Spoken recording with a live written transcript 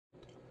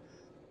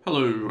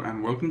Hello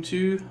and welcome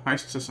to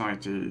Heist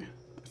Society,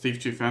 a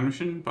Thief 2 fan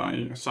mission by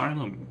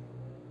AsyluM.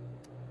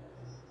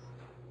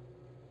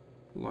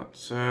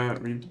 Let's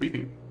read the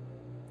briefing.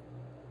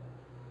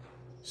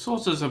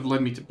 Sources have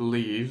led me to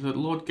believe that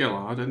Lord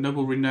Gellard, a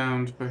noble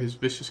renowned for his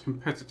vicious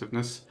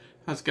competitiveness,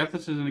 has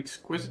gathered an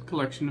exquisite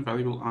collection of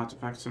valuable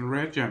artifacts and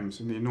rare gems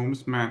in the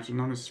enormous mansion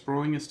on his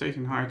sprawling estate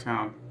in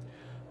Hightown.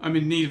 I'm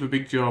in need of a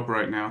big job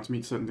right now to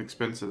meet certain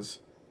expenses,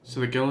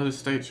 so the Gellard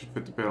estate should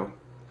fit the bill.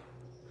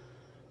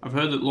 I've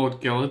heard that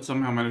Lord Gellard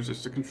somehow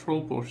manages to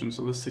control portions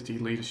of the city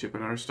leadership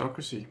and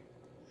aristocracy.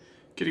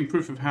 Getting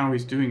proof of how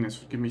he's doing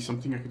this would give me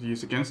something I could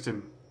use against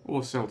him,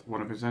 or sell to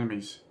one of his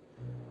enemies.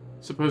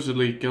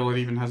 Supposedly, Gellard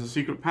even has a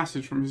secret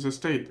passage from his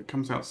estate that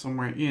comes out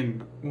somewhere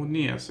in or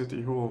near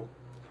City Hall.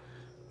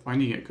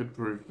 Finding it could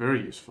prove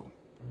very useful.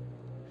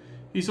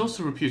 He's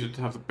also reputed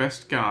to have the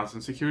best guards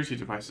and security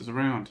devices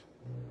around.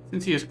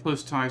 Since he has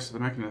close ties to the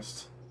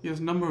Mechanist, he has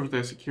a number of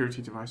their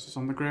security devices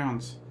on the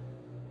grounds.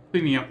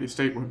 Cleaning up the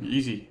estate won't be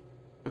easy,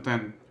 but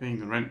then paying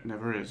the rent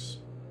never is.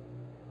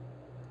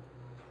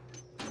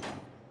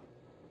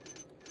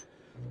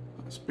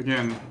 Let's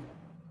begin.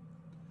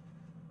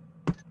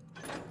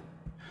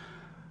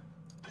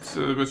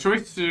 So the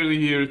choice really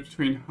here is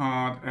between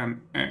hard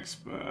and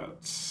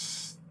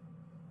experts.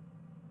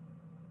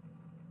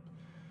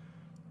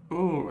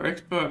 Oh,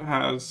 expert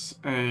has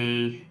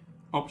a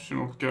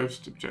optional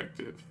ghost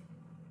objective.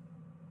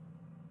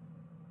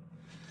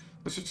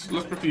 Let's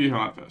review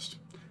hard first.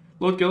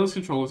 Lord Gellard's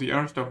control of the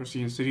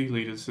aristocracy and city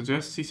leaders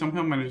suggests he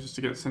somehow manages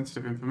to get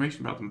sensitive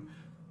information about them.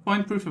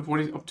 Find proof of what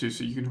he's up to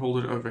so you can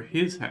hold it over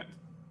his head.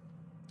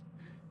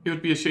 It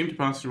would be a shame to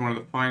pass through one of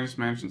the finest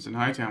mansions in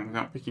Hightown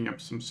without picking up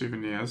some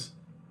souvenirs.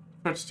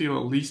 Try to steal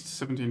at least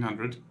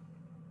 1,700.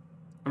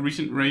 A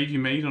recent raid you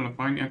made on a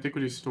fine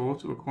antiquities store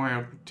to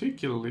acquire a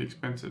particularly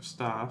expensive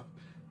staff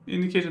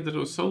indicated that it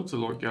was sold to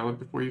Lord Gellard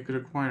before you could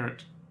acquire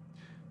it.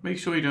 Make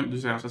sure you don't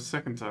lose out a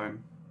second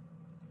time.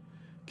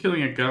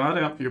 Killing a guard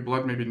out for your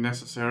blood may be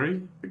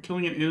necessary, but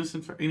killing an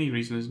innocent for any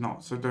reason is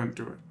not, so don't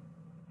do it.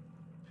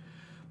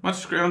 Much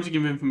scrounging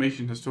of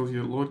information has told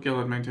you that Lord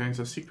Gellard maintains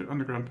a secret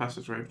underground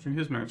passageway between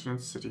his mansion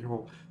and City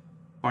Hall.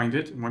 Find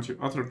it, and once your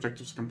other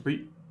objectives are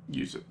complete,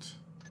 use it.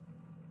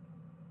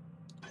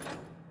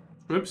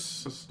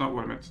 Whoops, that's not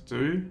what I meant to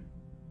do.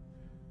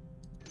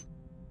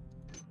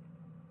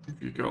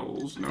 Review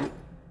goals, nope.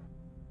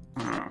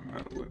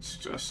 Let's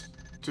just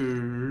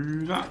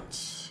do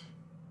that.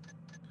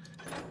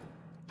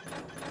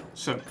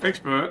 So,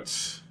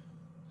 experts.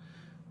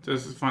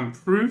 Does it find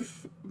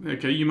proof?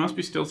 Okay, you must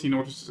be stealthy in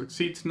order to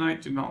succeed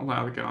tonight. Do not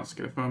allow the guards to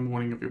get a firm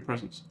warning of your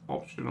presence.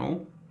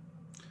 Optional.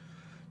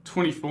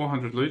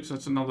 2,400 loot,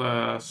 that's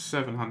another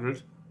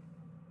 700.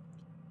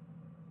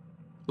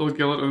 Lord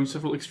Gellard owns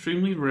several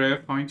extremely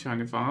rare fine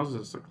china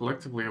vases that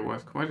collectively are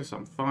worth quite a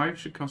sum. 5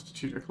 should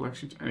constitute a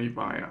collection to any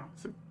buyer.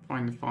 So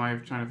find the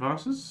 5 china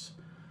vases.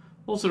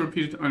 Also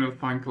reputed to own a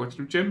fine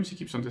collection of gems he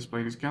keeps on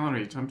display in his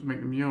gallery. Time to make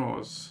them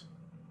yours.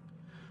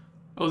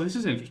 Oh, this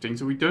is interesting.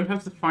 So we don't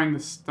have to find the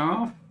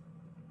staff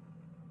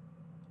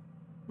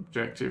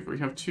objective. We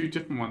have 2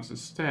 different ones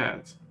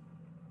instead.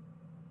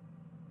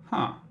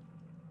 Huh.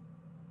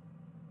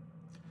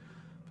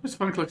 Just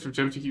find a collection of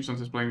gems he keeps on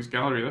display in his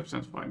gallery. That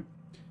sounds fine.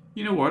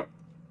 You know what?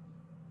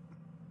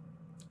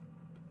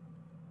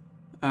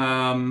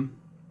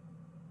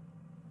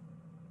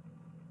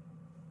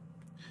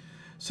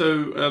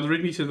 So the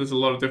README said there's a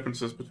lot of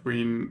differences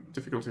between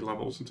difficulty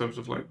levels in terms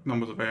of like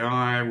numbers of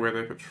AI, where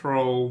they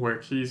patrol, where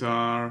keys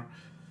are,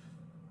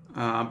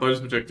 bonus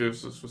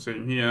objectives, as we're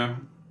seeing here,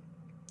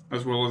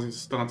 as well as his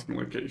starting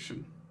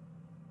location.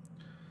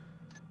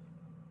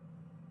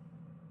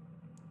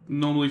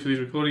 Normally for these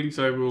recordings,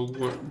 I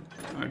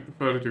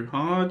prefer to do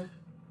hard,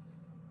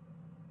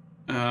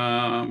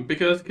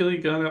 because killing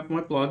a guard out for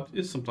my blood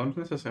is sometimes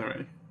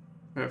necessary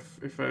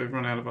if I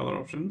run out of other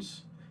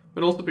options,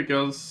 but also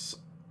because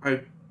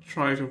I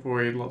try to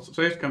avoid lots of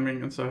saves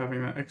coming, and so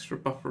having that extra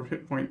buffer of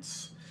hit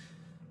points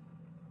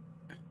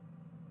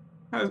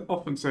has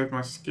often saved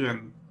my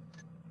skin.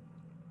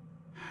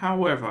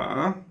 However,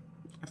 I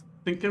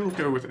think I will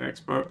go with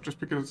expert just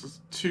because there's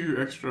 2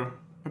 extra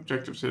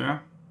objectives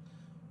here.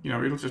 You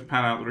know, it'll just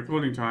pad out the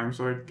recording time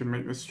so I can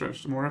make this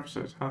stretch to more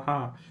episodes.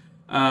 Haha.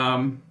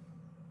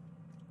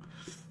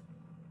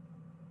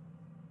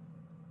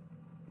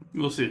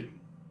 We'll see.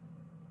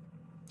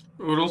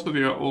 It would also be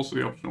the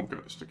optional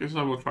ghost. I guess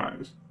I will try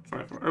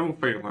for it. I will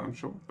fail, I'm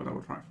sure, but I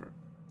will try for it.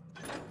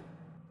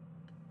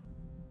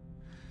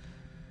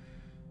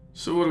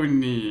 So what do we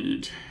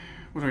need?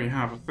 What do we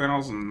have?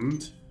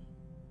 1,000.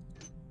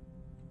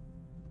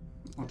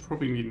 I'll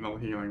probably need another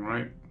healing,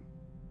 right?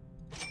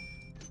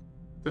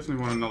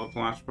 Definitely want another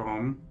flash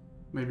bomb.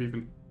 Maybe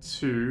even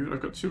 2.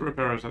 I've got 2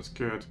 repairers, that's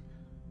good.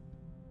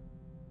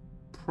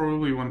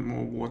 Probably want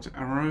more water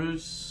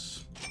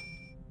arrows.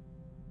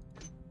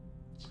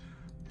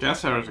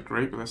 Gas arrows are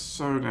great, but they're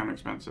so damn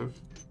expensive.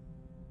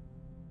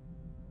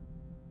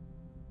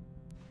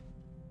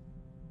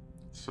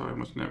 So I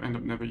must end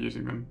up never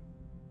using them.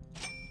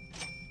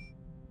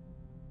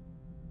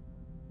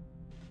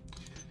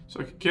 So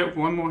I could get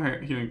one more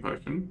healing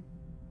potion.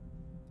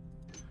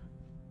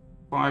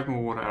 5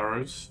 more water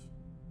arrows.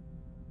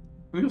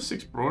 I think it was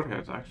 6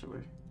 broadheads,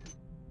 actually.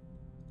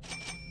 I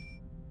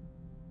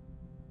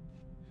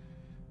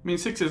mean,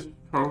 6 is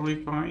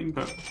probably fine,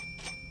 but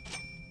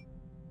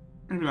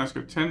maybe let's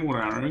go 10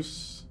 water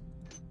arrows,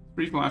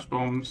 3 flash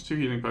bombs, 2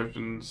 healing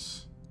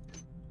potions,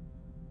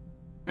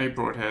 8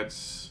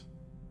 broadheads.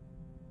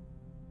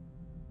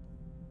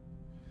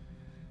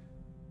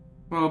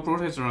 Well,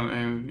 broadheads are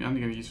only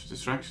going to use for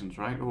distractions,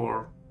 right?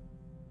 Or,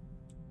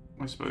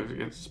 I suppose,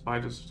 against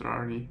spiders that are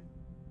already...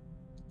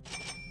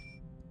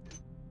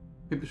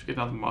 Maybe we should get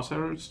another moss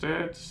arrow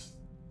instead.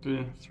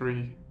 Yeah,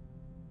 3.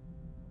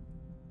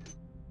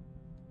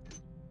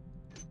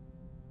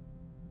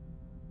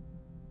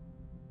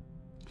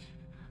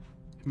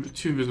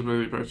 Two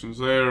invisibility potions.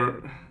 They're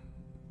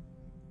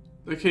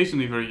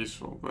occasionally very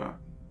useful, but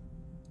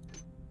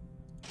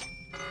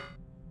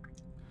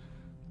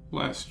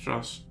let's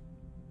just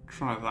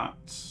try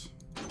that.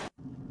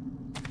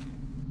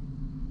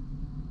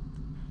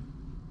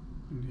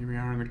 And here we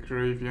are in the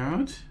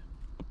graveyard.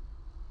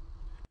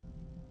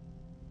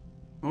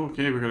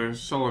 Okay, we've got a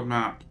solid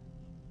map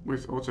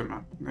with auto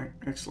map.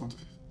 Excellent.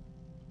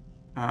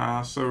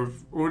 So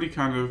we've already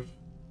kind of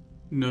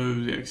know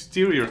the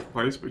exterior of the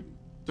place, but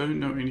don't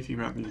know anything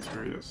about the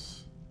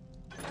interiors.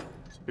 So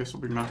I guess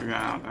we'll be mapping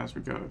that out as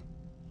we go.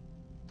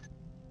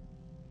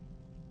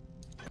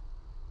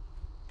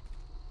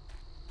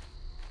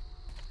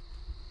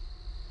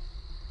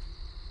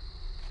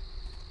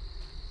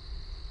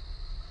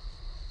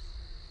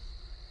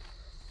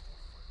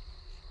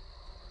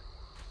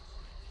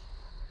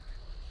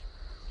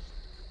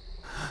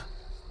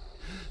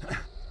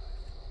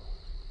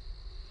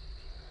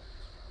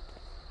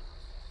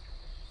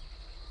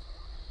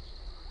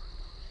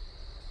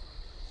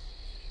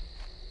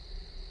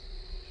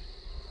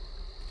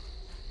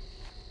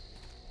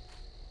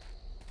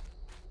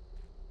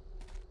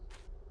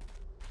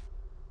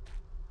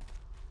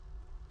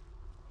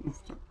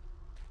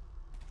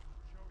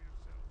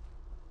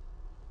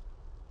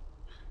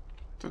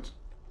 That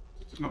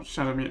does not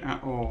shadow me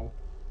at all.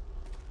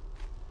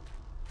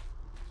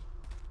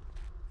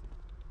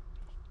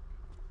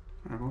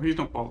 Right, well, he's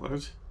not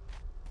bothered.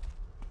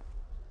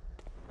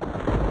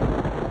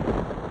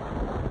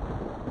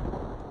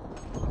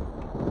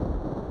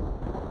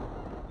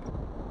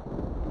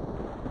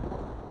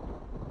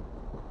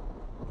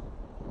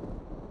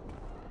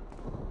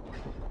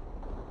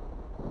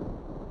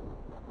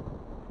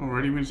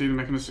 Already we can see the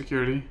Mechanist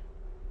security.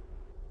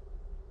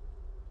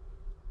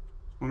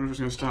 Wonder if it's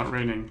going to start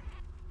raining.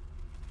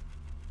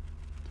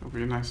 That'll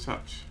be a nice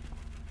touch.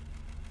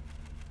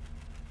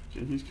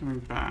 Okay, he's coming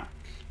back.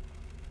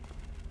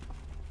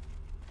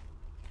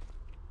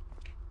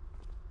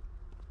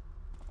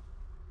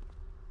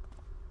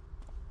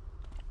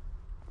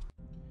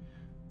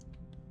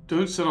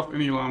 Don't set off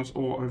any alarms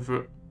or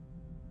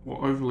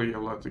overly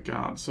alert the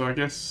guard. So I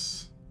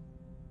guess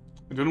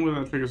I don't know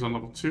whether that triggers on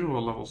level 2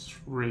 or level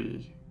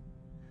 3.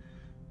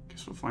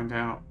 Guess we'll find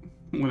out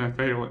when I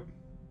fail it.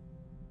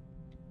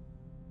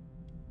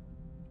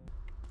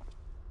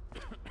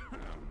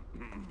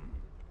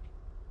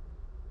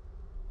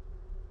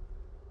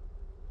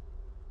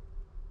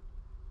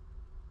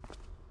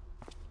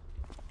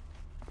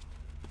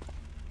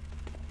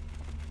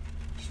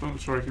 Just not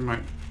sure if you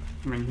might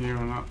come in here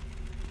or not.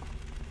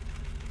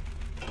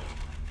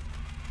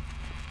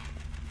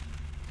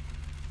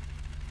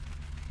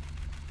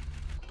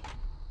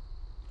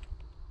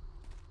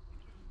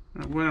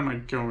 Where am I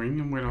going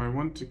and where do I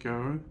want to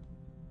go?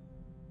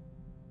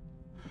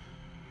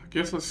 I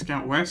guess let's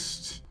scout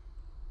west.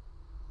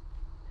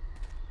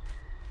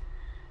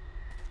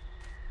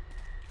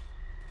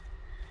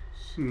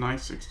 It's a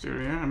nice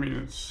exterior. I mean,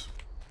 it's...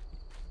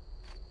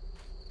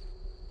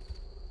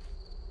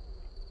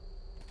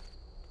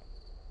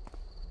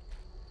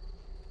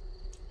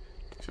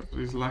 except for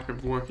these lack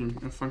of working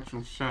and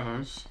functional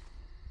shadows.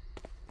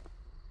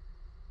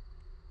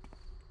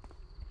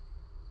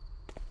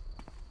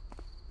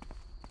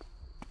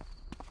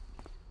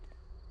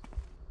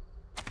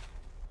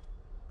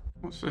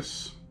 What's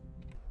this?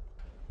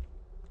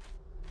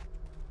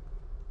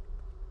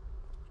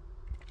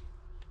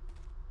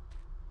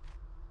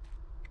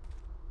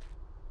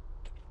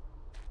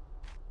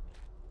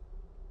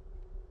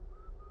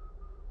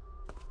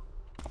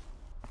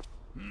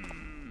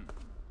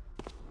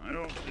 I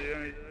don't see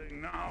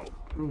anything now.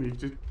 Oh, he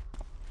did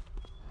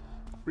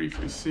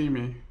briefly see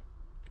me.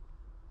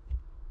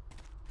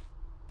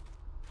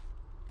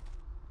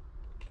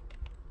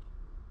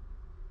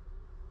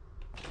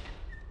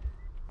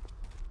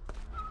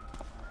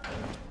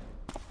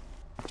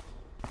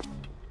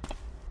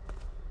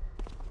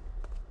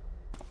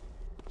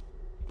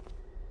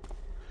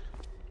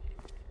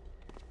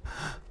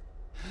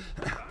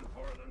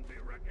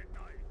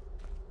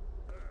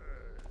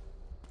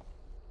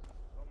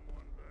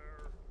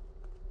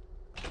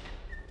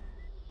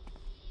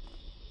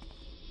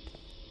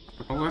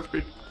 Well, let's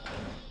be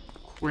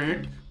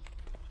quick.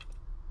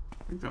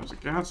 I think that was a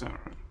gas arrow.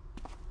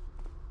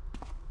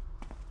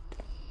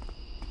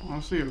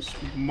 Honestly, it was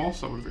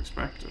moss I would have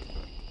expected,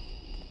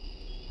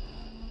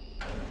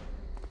 but...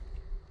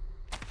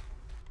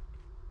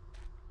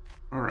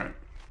 Alright.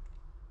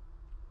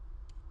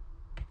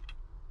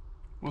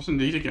 Was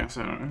indeed a gas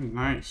arrow. Oh,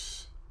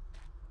 nice.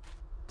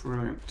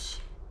 Brilliant.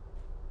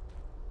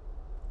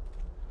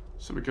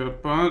 So we got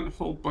a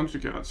whole bunch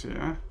of guards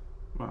here.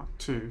 Well,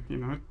 2, you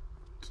know.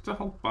 Just a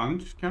whole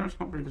bunch. Garrett's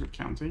not very good at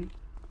counting.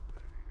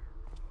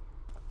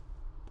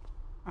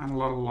 And a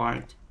lot of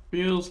light.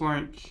 Feels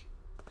like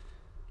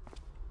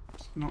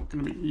it's not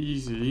going to be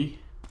easy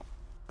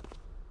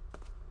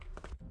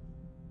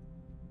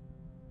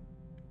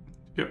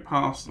to get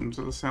past them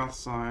to the south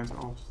side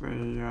of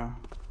the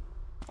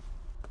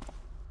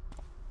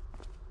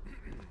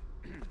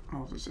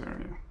of this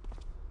area.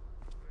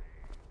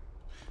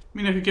 I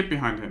mean, I could get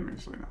behind him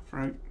easily enough,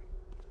 right?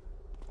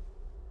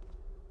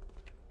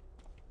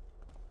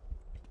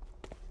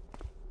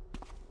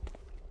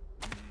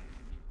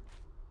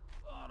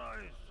 Thought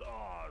I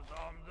saw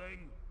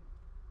something.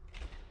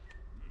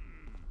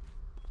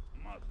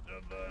 Must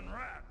have been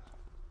rats.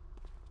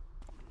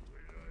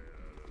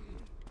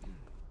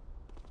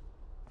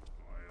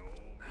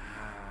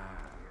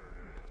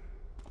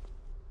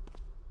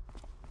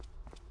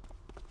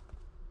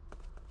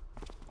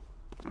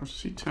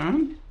 Does he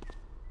turn?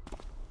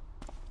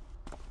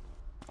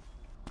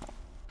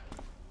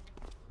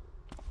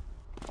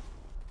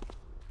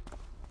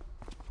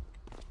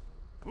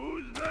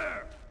 Who's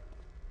there?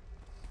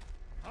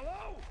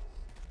 Hello?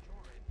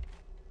 Jordan,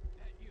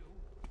 that you?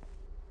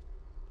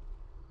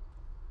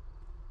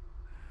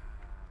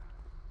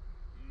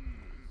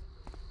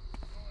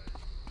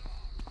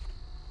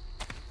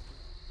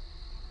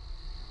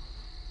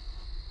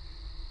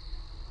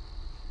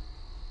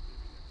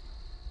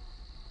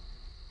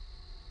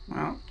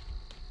 Well,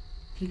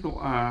 people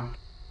are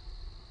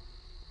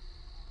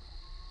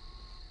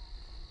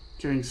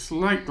getting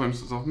slight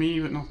glimpses of me,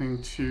 but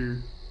nothing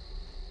too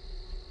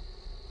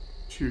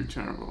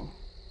terrible.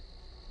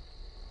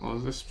 Well,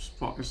 this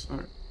spot is...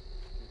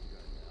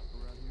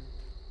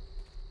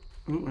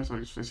 Ooh, I thought he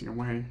was facing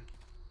away.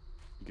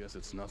 Guess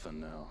it's nothing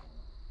now.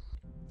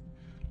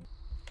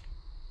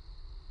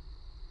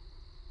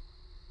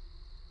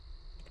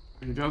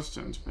 He does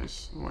turn to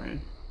face away.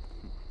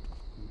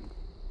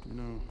 You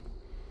know,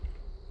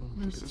 I don't Where's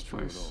think this it's true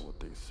place? at all what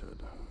they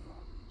said.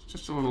 It's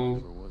just a little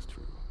Never was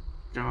true.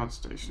 guard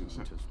station, is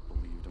I it? just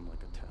believed him like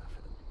a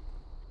taffhead.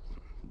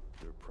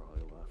 They're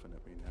probably laughing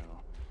at me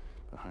now,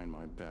 behind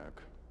my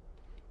back.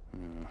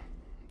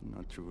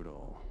 Not true at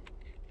all.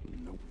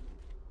 Nope.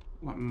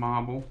 Like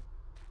marble.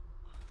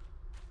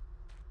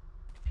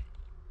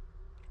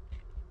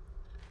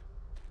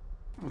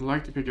 I would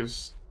like to pick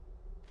his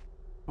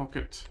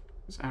pocket,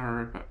 his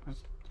arrow, but I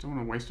don't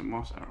want to waste a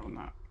moss arrow on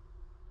that.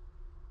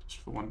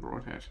 Just for one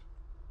broadhead.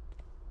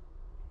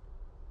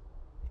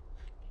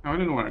 Now, I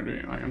don't know what I'm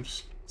doing. Like, I'm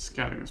just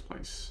scouting this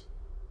place.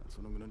 That's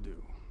what I'm gonna do.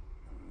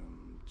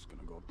 I'm just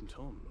gonna go up and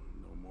tell him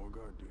no more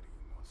guard duty.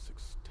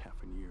 6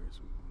 taffin years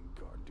of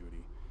guard duty.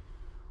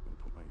 I'm gonna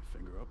put my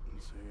finger up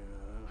and say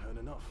I've had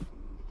enough. And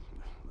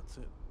that's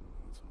it.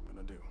 That's what I'm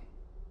gonna do.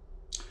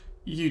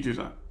 You do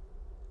that.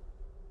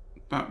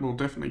 That will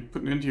definitely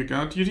put an end to your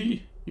guard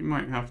duty. You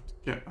might have to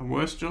get a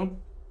worse job.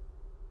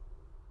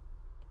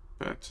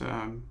 But,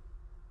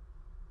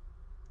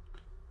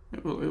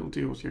 it'll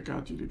deal with your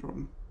guard duty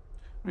problem.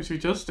 I mean, so he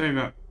does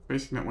stay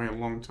facing that way a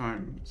long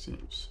time, it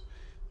seems.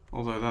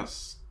 Although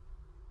that's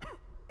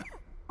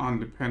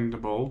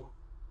undependable.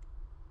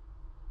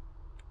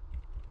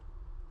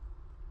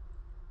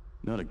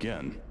 Not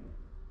again.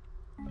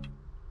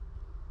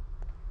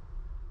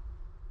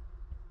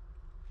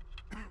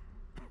 Alright,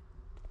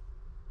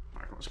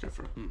 let's go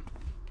for it.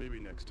 Maybe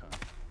next time.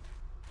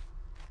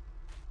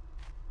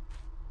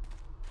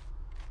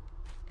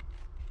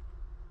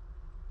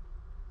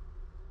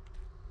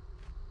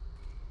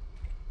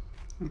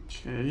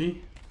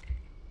 Okay.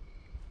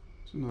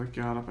 There's another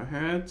guard up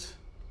ahead.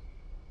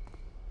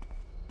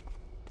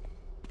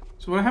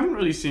 So what I haven't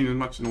really seen is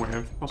much in the way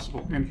of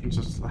possible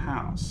entrances to the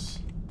house.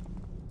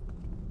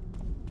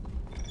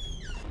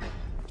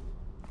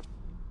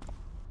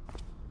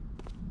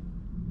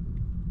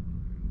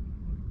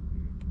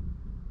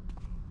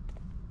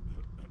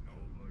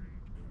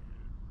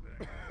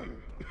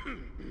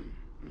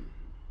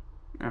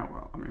 Yeah,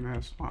 well, I mean,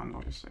 there's one,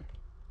 obviously.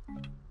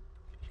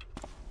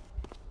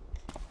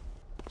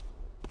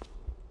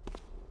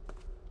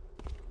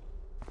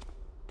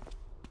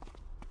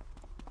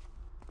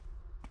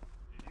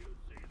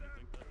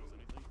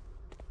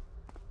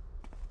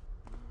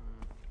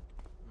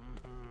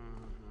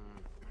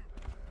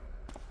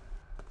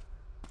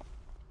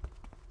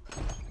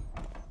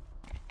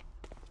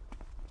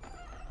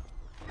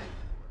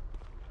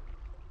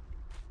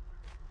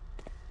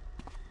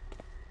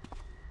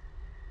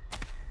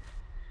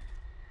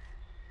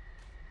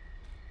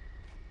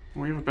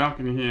 We have a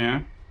balcony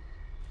here.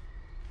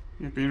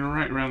 You've been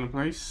right around the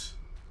place.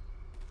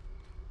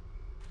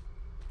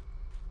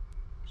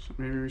 So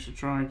maybe we should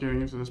try getting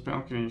into this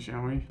balcony,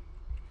 shall we?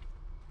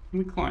 Let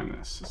me climb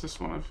this. Is this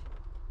one of...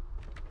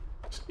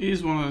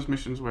 is one of those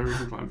missions where we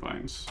can climb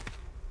vines.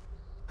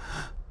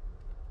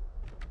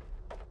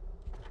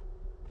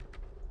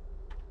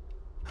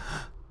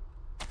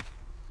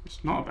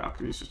 It's not a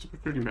balcony, it's just a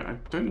protruding bit. I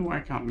don't know why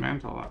I can't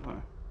mantle that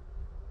though.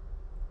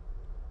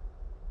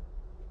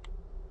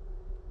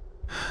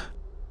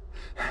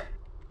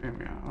 There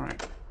we are,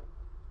 alright.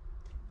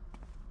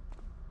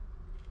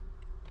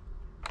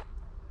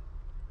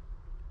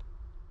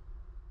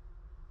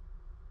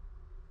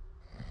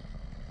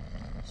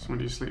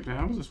 Somebody asleep there.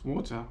 What was this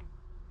water?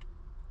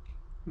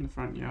 In the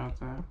front yard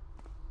there.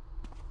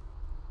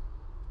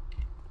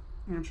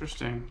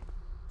 Interesting.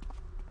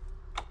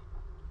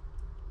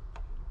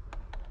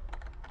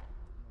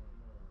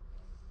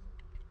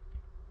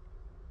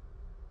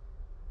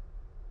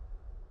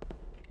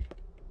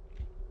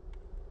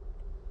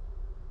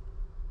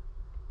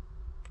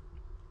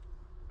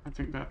 I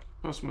think that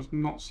person was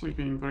not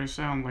sleeping very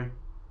soundly.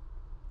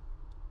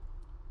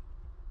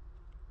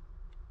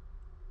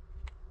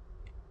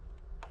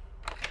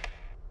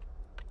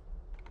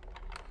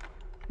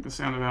 The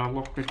sound of our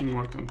lockpicking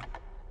worked on.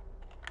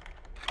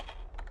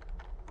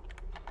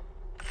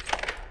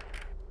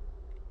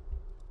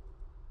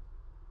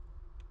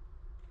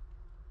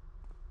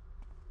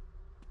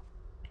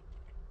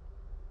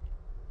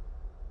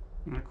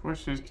 My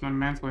question is, can I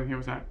mantle in here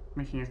without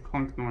making a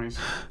clunk noise?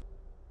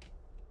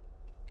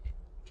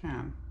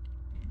 Can.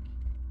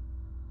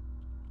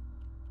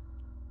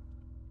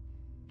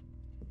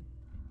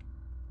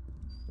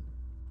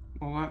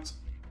 Well, that's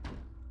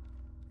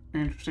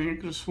interesting. I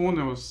could have sworn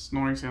there was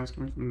snoring sounds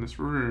coming from this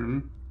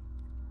room.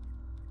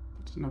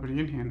 But there's nobody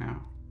in here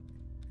now.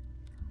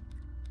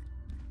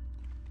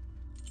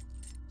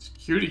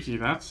 Security key,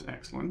 that's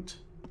excellent.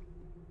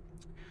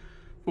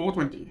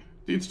 420.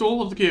 The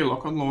install of the gear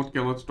lock on Lord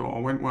Gellard's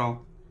door went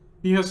well.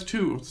 He has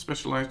 2 of the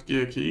specialized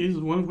gear keys,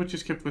 one of which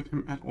is kept with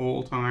him at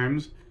all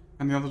times,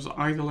 and the other is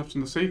either left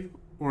in the safe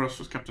or else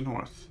with Captain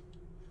Horace.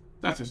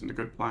 That isn't a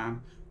good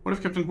plan. What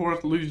if Captain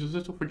Horace loses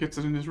it or forgets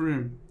it in his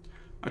room?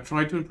 I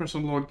tried to impress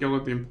on Lord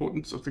Gellard the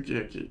importance of the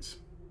gear keys.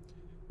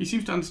 He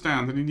seems to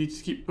understand that he needs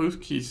to keep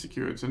both keys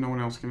secured so no one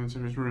else can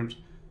enter his rooms.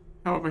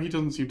 However, he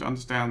doesn't seem to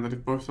understand that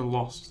if both are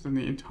lost, then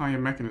the entire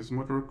mechanism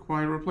would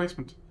require a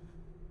replacement.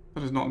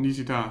 That is not an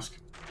easy task.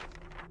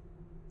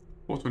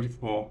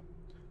 424.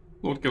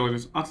 Lord Gellard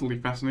is utterly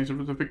fascinated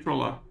with the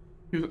Victrola.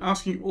 He was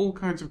asking all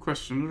kinds of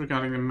questions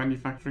regarding the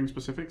manufacturing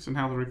specifics and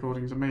how the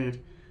recordings are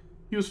made.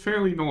 He was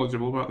fairly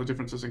knowledgeable about the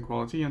differences in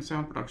quality and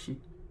sound production.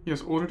 He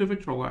has ordered a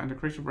Victrola and a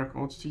crate of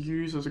records to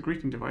use as a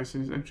greeting device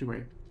in his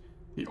entryway.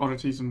 The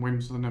oddities and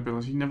whims of the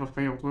nobility never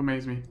fail to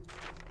amaze me.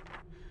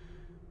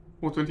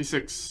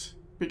 426.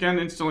 Began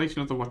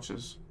installation of the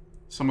watches.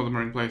 Some of them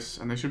are in place,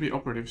 and they should be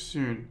operative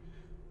soon.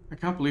 I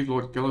can't believe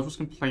Lord Gellard was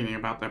complaining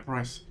about their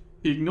price.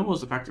 He ignores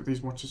the fact that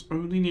these watches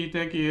only need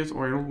their gears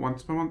oiled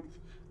once per month,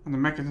 and the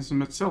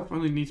mechanism itself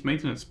only needs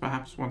maintenance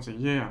perhaps once a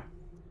year.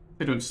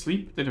 They don't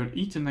sleep, they don't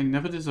eat, and they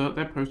never desert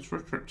their post for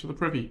a trip to the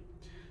privy.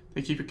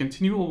 They keep a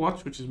continual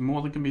watch, which is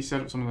more than can be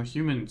said of some of the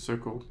human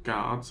so-called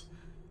guards.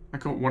 I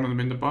caught one of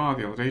them in the bar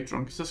the other day,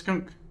 drunk as a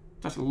skunk.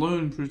 That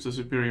alone proves the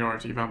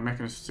superiority of our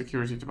Mechanist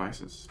security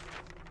devices.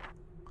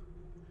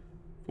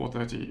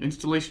 430.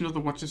 Installation of the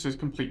watches is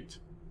complete.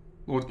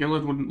 Lord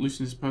Gellard wouldn't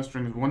loosen his purse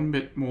strings one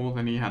bit more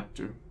than he had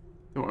to.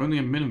 There were only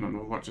a minimum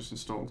of watches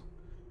installed.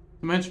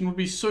 The mansion would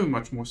be so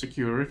much more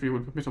secure if he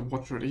would permit a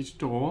watcher at each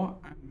door,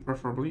 and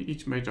preferably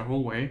each major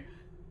hallway.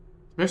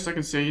 The best I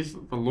can say is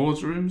that the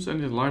Lord's rooms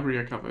and his library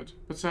are covered,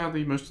 but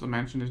sadly most of the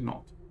mansion is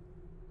not.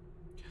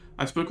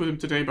 I spoke with him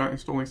today about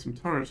installing some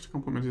turrets to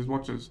complement his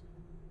watches.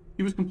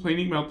 He was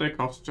complaining about their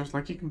costs just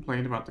like he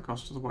complained about the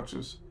cost of the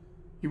watches.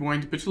 He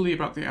whined bitterly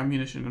about the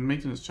ammunition and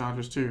maintenance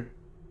charges too.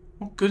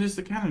 What good is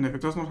the cannon if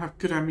it does not have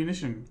good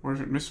ammunition, or if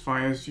it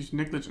misfires due to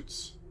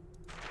negligence?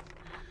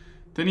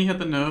 Then he had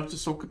the nerve to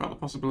sulk about the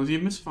possibility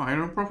of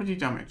misfire and property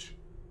damage.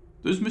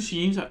 Those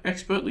machines are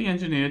expertly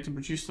engineered to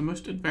produce the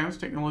most advanced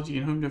technology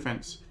in home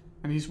defense,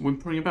 and he's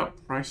whimpering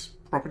about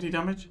property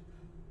damage?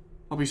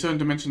 I'll be certain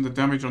to mention the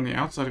damage on the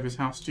outside of his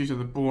house due to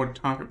the bored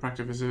target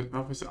practice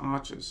of his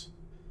archers.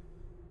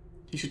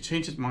 He should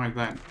change his mind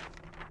then.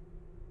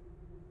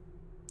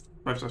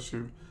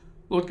 5/2.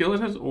 Lord Gellard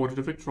has ordered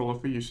a Victrola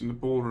for use in the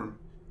ballroom.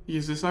 He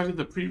has decided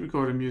that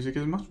pre-recorded music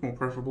is much more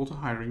preferable to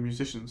hiring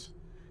musicians.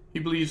 He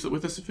believes that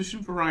with a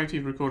sufficient variety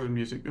of recorded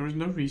music, there is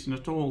no reason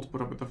at all to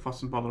put up with the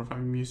fuss and bother of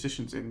having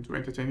musicians in to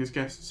entertain his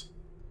guests.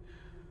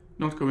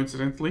 Not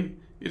coincidentally,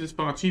 it is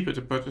far cheaper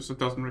to purchase a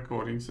dozen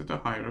recordings than to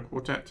hire a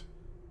quartet.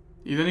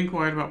 He then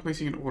inquired about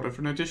placing an order for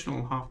an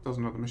additional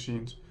half-dozen other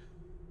machines,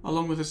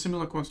 along with a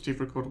similar quantity of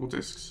recordable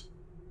discs.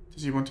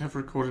 Does he want to have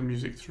recorded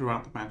music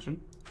throughout the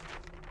mansion?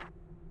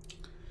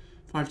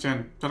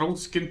 510. That old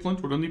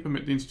skinflint would only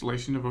permit the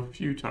installation of a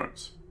few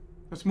turrets.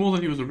 That's more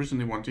than he was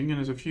originally wanting, and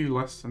is a few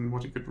less than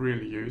what he could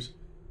really use.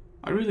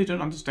 I really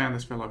don't understand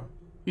this fellow.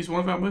 He's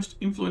one of our most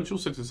influential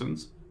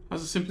citizens,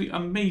 has a simply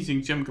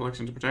amazing gem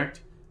collection to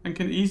protect, and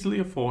can easily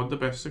afford the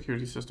best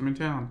security system in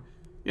town.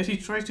 Yet he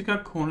tries to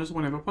cut corners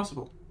whenever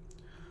possible.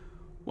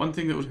 One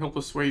thing that would help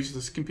assuage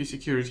the skimpy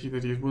security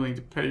that he is willing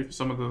to pay for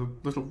some of the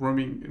little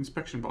roaming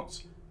inspection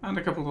bots, and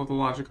a couple of the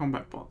larger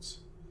combat bots.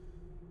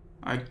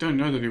 I don't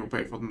know that he will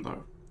pay for them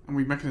though, and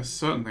we Mechanists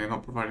certainly are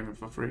not providing them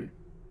for free.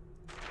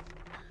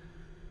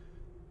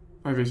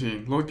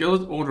 518. Lord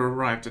Gellard's order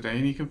arrived today,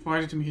 and he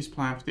confided to me his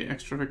plan for the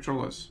extra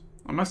Victrolas.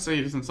 I must say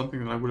it isn't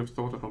something that I would have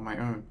thought of on my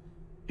own.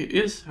 It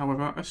is,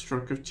 however, a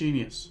stroke of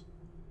genius.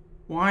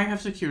 Why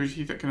have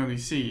security that can only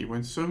see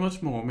when so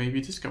much more may be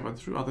discovered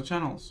through other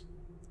channels?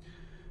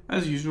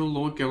 As usual,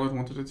 Lord Gellard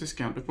wanted a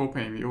discount before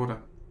paying the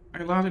order. I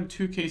allowed him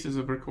 2 cases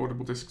of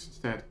recordable discs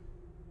instead.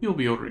 He'll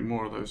be ordering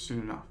more of those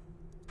soon enough.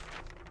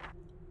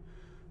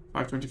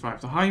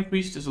 525. The High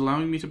Priest is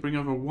allowing me to bring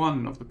over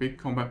 1 of the big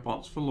combat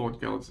bots for Lord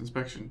Gellard's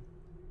inspection.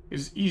 It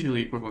is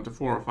easily equivalent to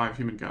 4 or 5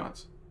 human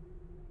guards.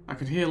 I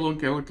can hear Lord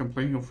Gellard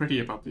complaining already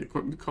about the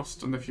equipment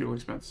cost and the fuel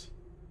expense.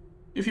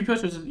 If he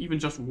purchases even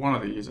just 1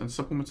 of these and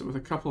supplements it with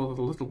a couple of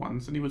the little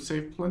ones, then he would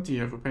save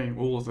plenty over paying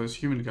all of those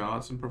human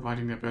guards and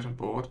providing their bed on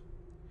board.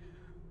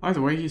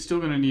 Either way, he's still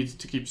going to need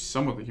to keep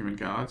some of the human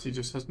guards, he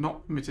just has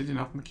not permitted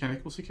enough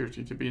mechanical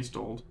security to be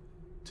installed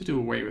to do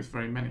away with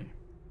very many.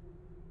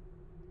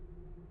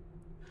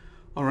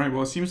 Alright,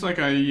 well it seems like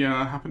I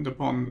happened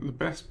upon the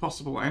best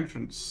possible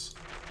entrance.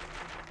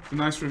 A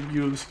nice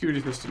review of the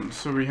security systems.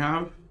 So we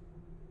have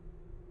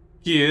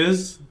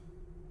gears.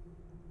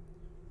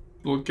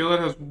 Lord Gellard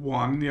has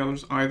 1, the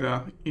other's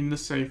either in the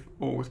safe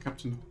or with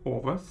Captain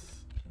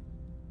Horvath.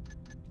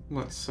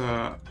 Let's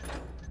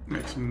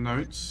make some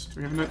notes. Do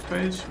we have a notes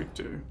page? We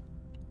do.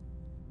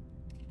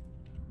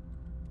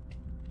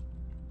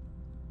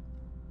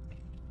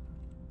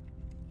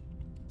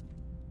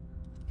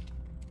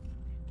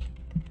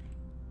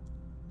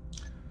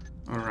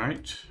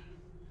 Alright.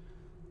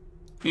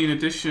 In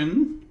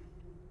addition,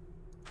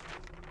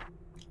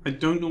 I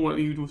don't know what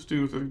he was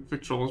doing with the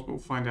Victrolas, but we'll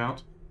find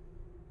out.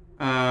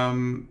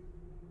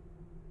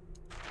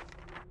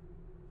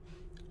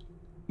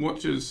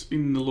 Watchers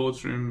in the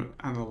Lord's room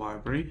and the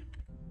library.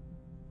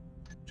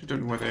 Which I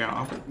don't know where they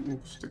are, but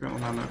we'll stick that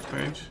on our notes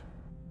page.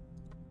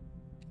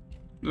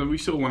 No, we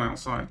saw one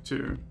outside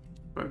too,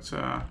 but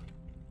at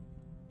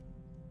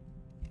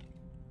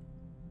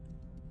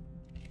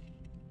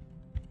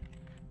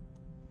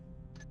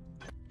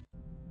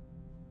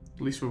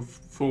least we're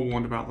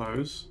forewarned about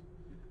those.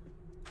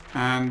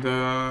 And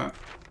there's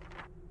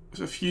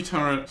a few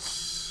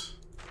turrets.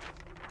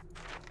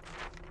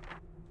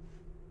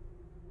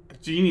 A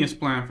genius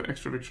plan for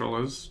extra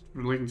Victrolas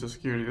relating to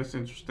security. That's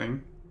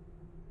interesting.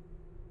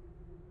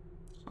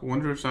 I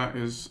wonder if that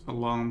is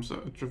alarms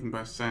that are driven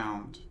by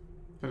sound.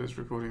 That is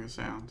recording the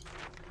sound.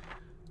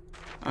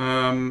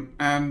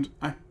 And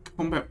a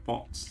combat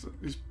bot that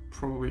is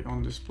probably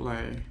on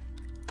display.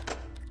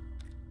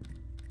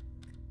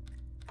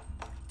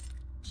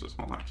 So it's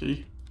not that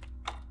key.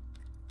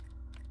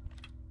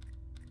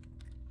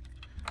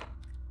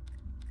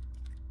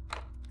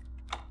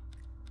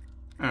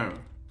 Oh.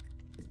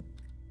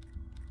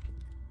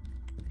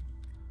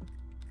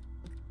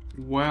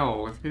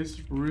 Well, if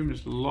his room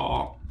is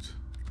locked,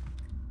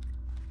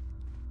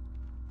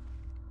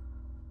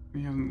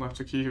 he hasn't left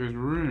a key to his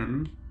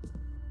room,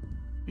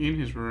 in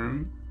his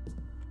room.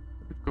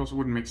 Of course, it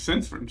wouldn't make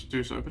sense for him to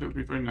do so, but it would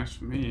be very nice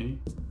for me.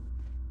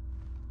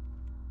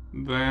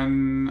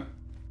 Then,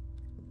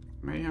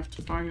 may have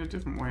to find a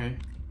different way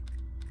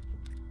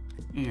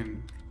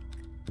in.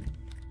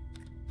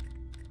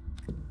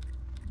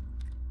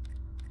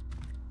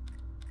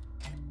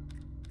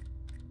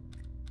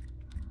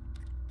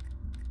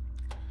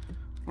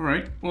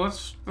 Alright, well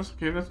that's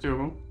okay, that's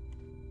doable.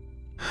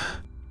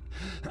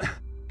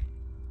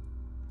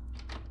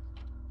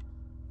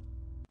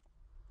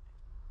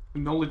 The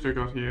knowledge I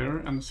got here,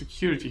 and the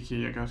security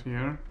key I got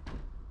here.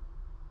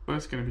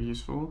 Both gonna be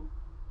useful.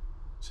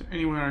 So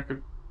anywhere I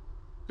could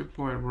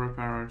deploy a rope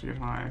arrow to get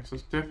high, because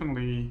there's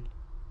definitely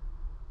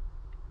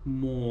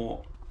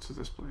more to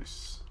this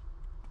place.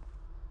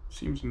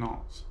 Seems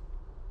not.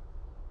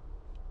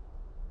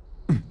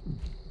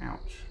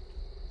 Ouch.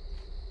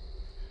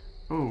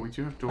 Oh, we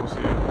do have doors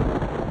here.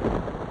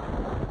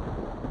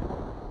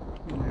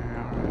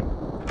 Yeah,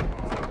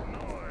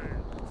 alright.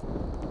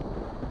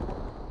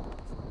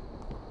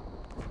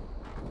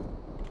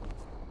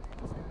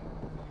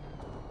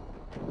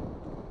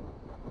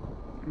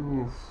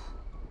 Oof.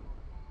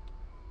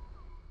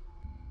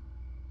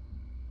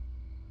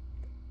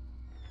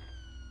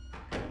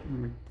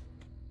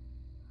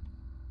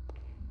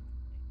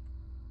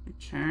 We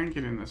can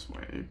get in this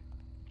way.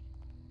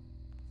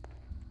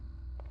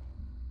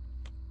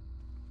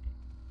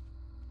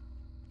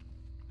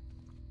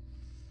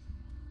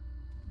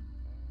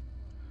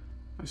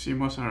 I see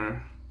what's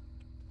her.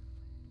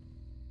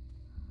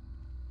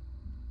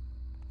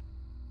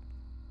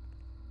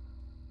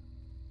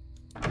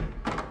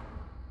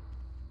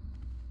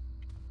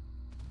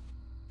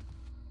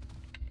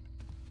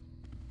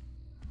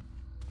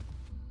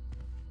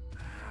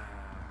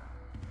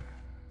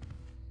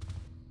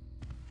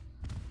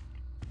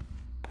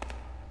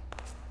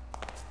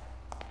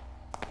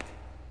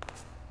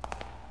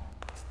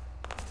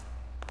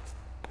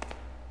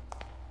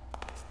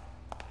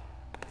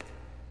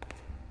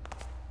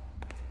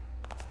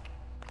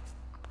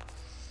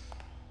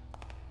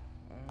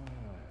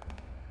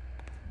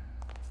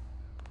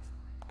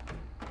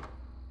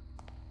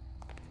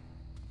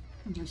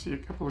 I see a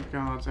couple of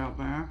guards out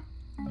there.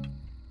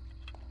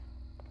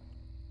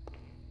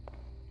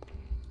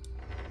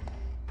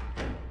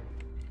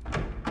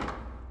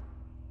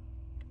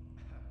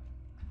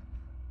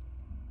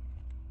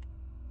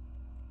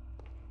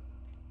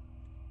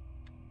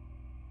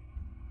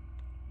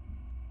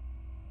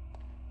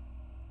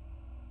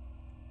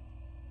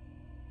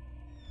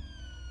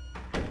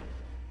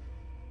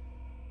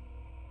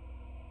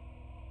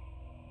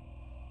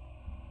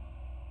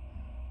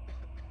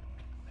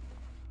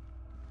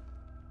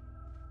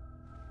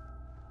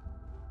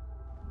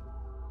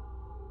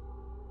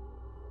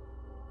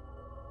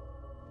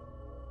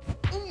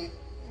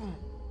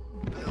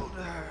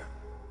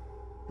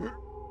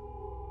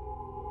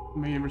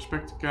 May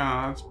respect the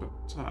guards, but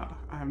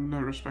I have no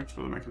respect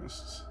for the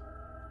Mechanists.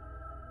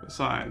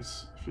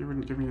 Besides, if he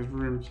wouldn't give me his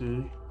room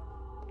key...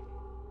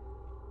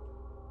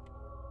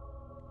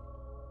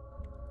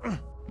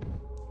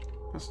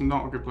 That's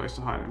not a good place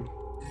to hide him.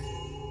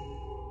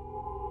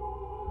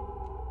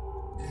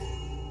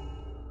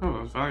 Oh,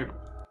 that was valuable.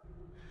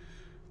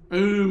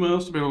 Oh,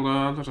 Master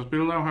Builder, let us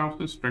build our house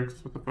in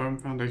strength with a firm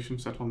foundation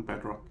set on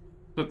bedrock.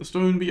 Let the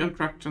stone be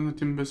uncracked and the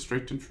timbers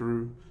straight and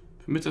true.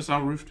 Permit us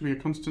our roof to be a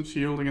constant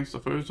shield against the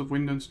foes of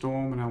wind and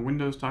storm, and our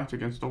windows tight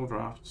against all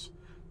drafts.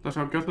 Let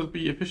our gutters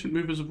be efficient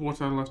movers of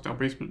water, lest our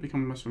basement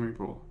become a swimming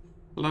pool.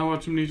 Allow our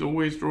chimneys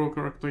always draw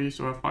correctly,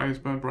 so our fires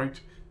burn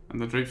bright, and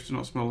the drapes do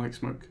not smell like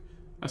smoke.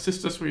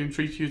 Assist us, we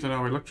entreat you, that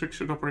our electric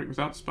should operate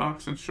without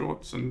sparks and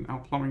shorts, and our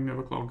plumbing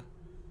never clog.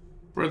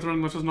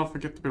 Brethren, let us not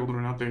forget the builder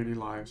in our daily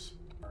lives.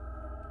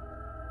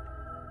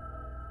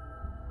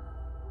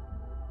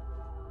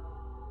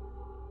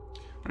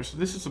 Right, so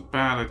this is a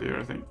bad idea,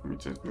 I think, for me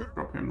to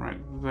drop him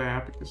right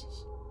there, because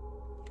it's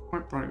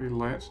quite brightly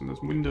lit, and there's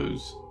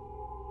windows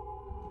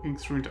looking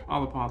through into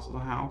other parts of the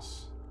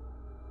house.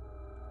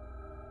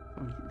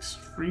 An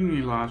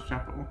extremely large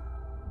chapel.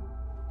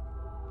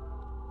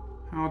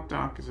 How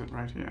dark is it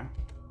right here?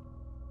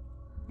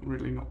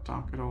 Really not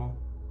dark at all.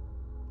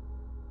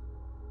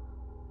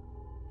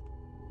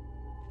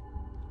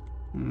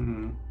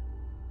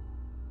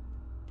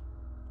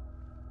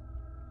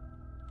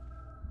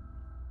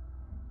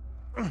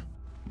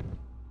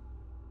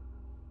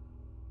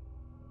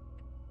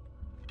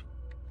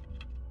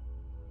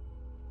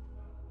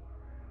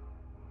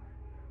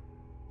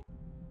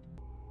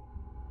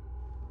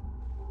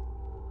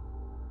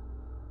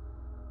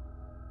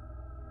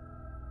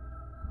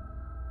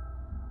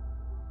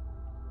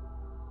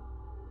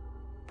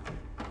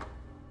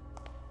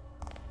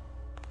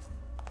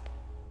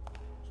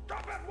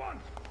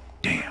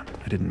 Damn,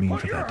 I didn't mean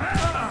for that to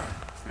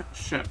happen.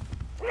 Shit.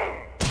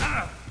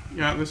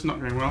 Yeah, this is not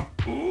going well.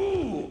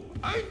 Ooh,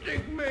 I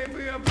think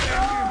maybe a baby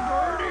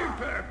birdie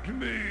pecked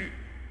me.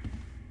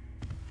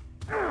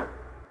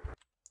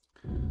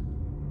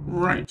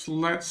 Right,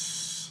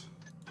 let's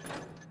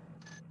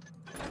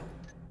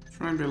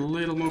try and be a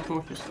little more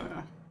cautious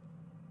there.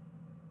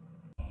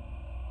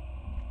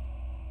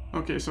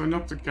 Okay, so I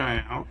knocked the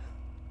guy out.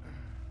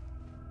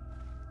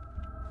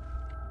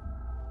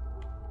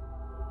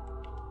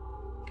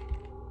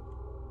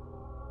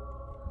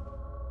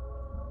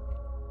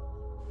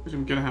 Which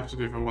I'm gonna have to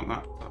do if I want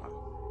that.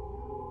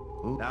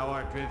 Thou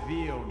art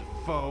revealed,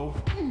 foe.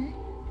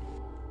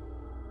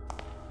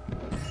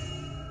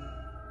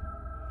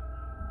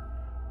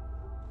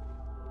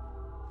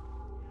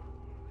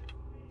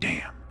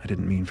 Damn, I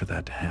didn't mean for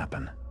that to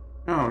happen.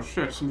 Oh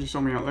shit, somebody saw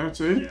me out there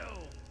too.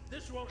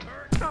 This won't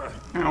hurt.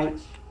 Ow.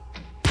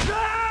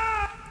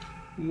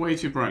 Way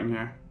too bright in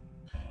here.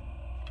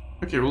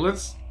 Okay, well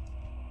let's...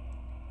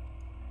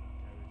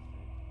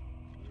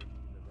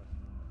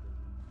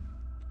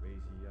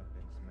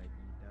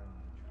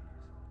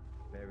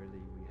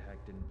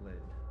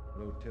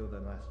 Till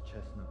the last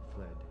chestnut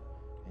fled,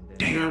 and then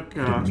Damn,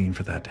 Oh, I didn't mean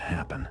for that to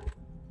happen.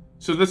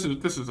 So this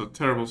is a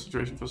terrible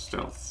situation for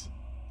stealth.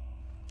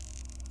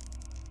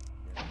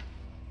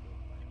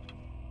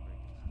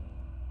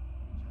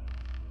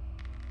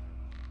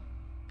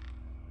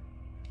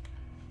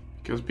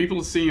 Because people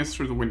are seeing us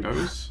through the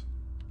windows.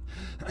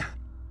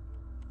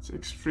 It's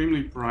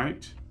extremely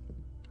bright.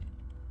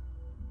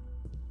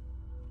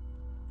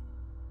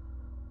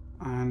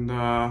 And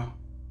I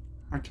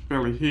can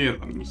barely hear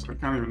them, so I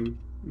can't even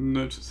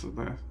notice that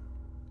they're...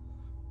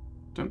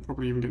 Don't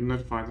probably even get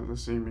notified that they're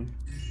seeing me.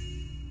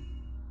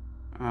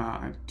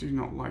 I do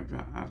not like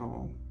that at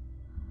all.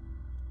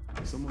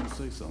 Someone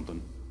say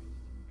something.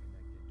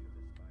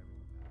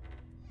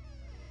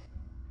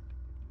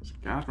 There's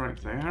a guard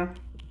right there.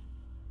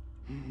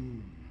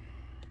 You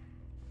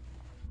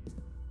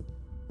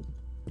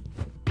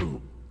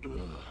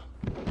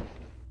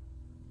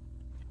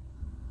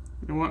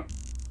know what?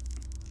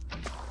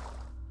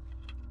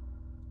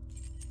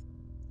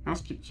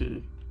 Housekeep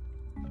key.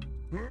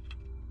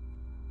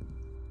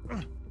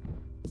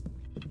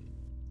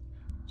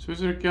 So is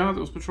there a guard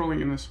that was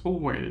patrolling in this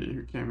hallway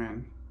who came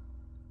in?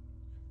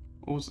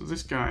 Or was it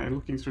this guy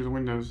looking through the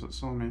windows that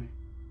saw me?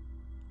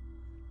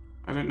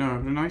 I don't know,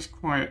 but a nice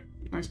quiet,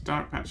 nice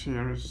dark patch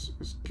here is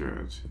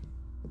good.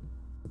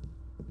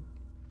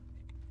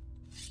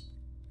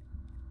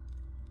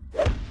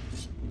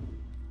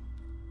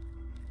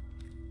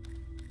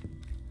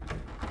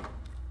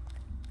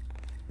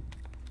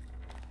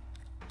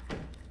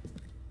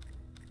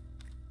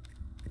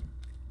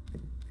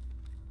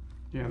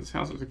 Yeah, this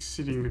house is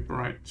exceedingly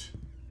bright.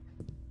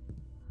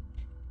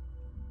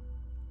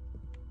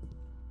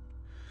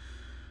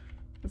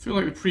 I feel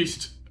like the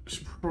priest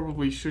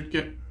probably should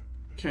get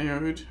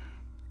KO'd.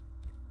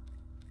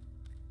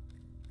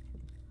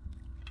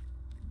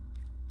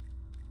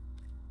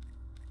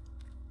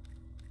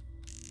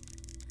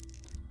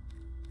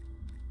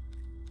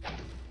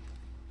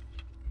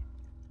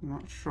 I'm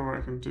not sure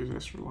I can do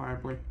this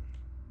reliably.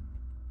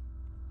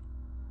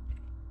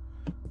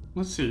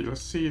 Let's see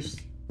if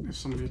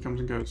somebody comes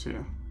and goes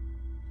here.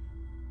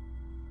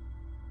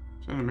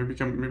 So I don't know, maybe I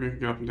can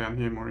get up and down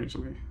here more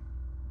easily.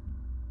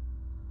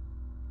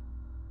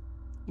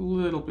 A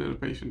little bit of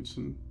patience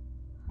and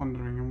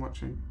wondering and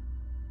watching.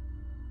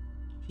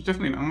 There's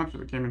definitely an archer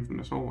that came in from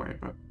this hallway,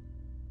 but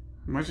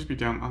it might just be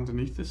down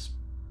underneath this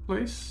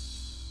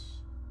place.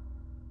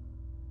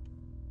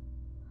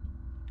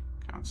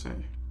 Can't say.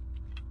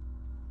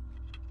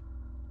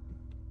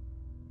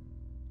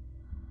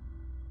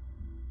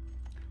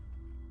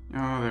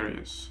 Oh, there he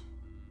is.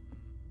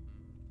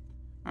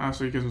 Ah,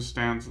 so he goes and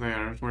stands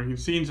there, where you can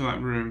see into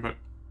that room, but...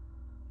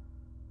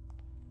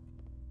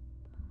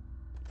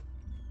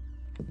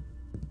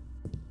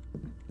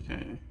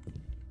 Okay.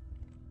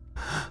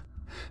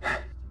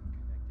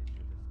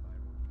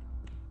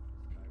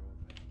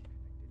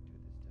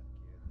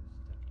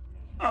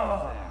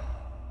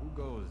 Who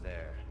goes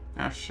there?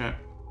 Ah, shit.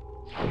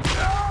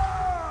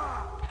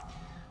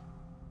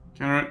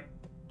 Garrett,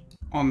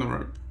 on the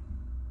rope.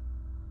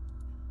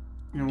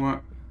 You know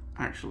what?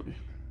 Actually.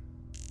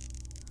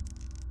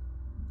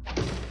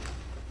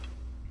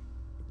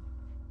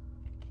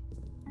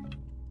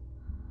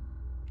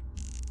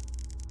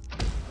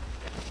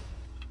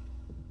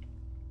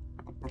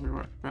 That'll probably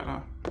work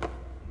better.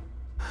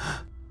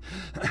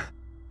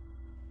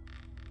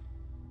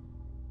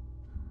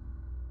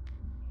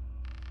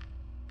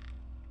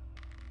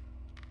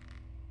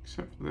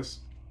 Except for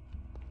this.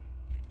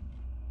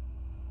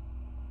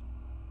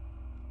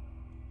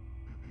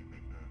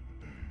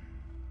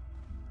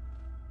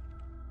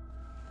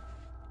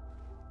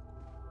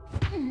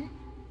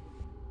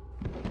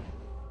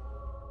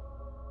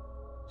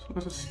 So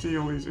let us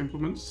steal these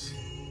implements.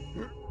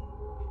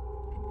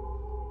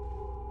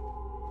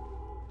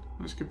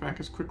 Let's get back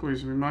as quickly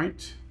as we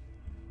might.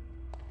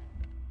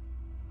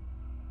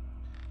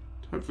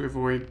 To hopefully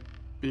avoid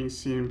being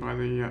seen by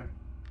the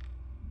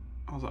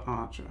other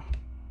archer.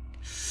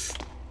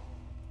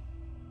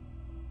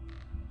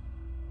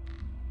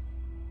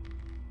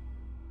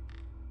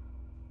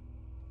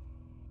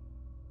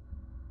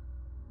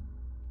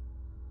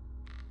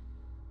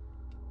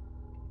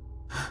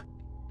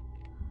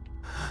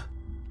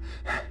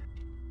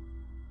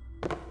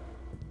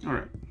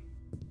 Alright.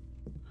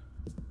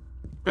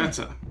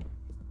 Better.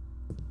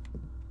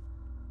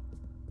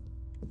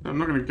 I'm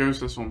not going to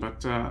ghost this one, but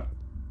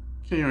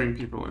KOing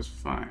people is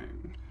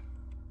fine.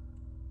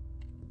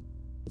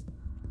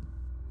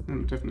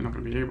 I'm definitely not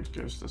going to be able to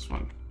ghost this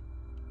one.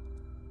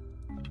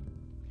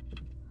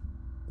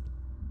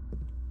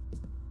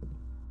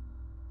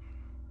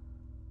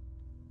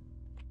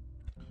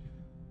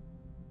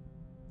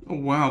 Oh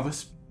wow,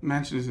 this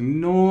mansion is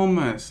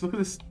enormous. Look at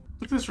this.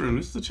 Look at this room.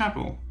 This is the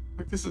chapel.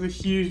 Like, this is a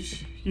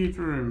huge, huge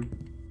room.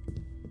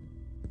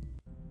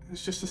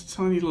 There's just this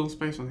tiny little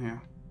space on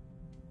here.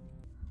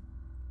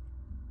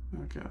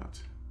 Oh god.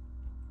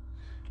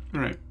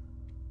 Alright.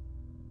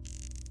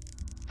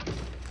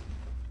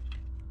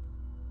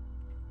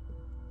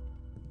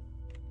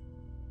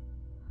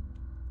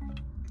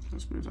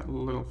 Let's move that a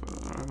little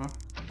further over.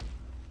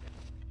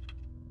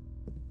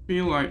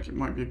 Feel like it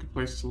might be a good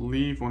place to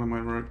leave one of my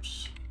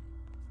ropes.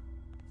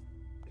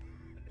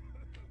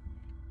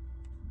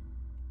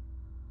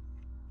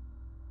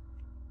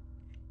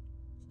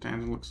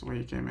 Stand and looks the way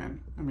he came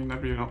in. I mean,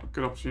 that'd be a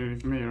good opportunity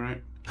for me,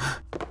 right?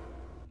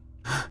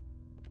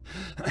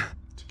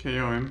 To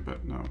KO him,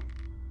 but no.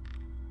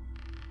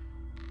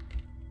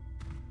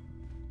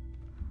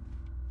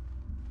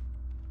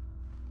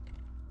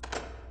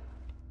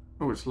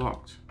 Oh, it's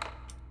locked.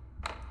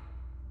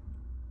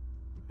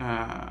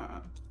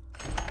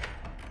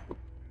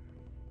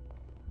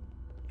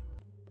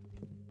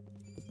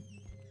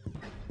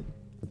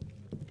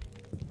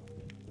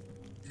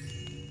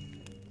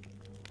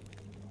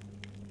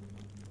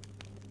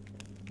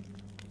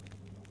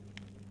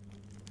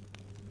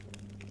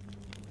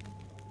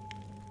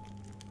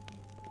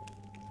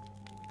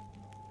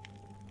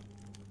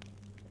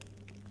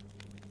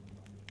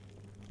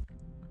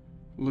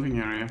 Living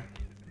area.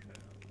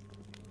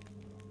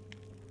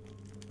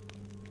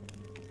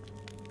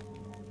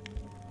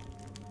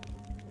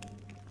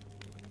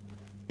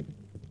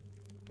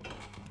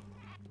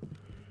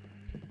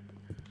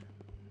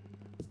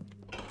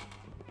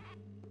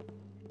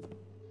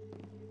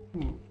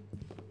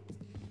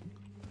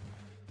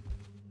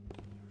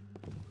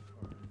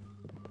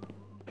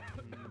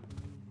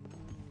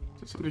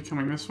 Is somebody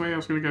coming this way? I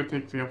was going to go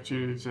take the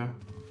opportunity to...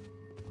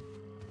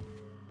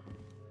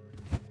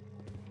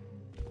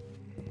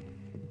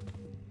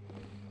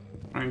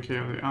 try and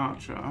kill the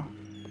archer.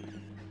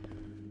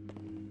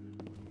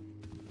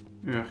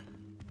 Yeah.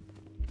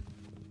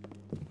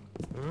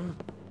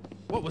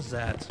 What was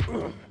that?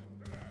 Here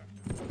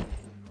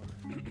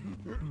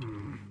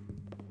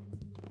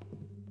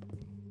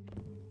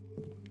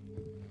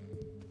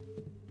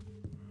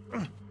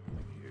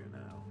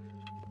now.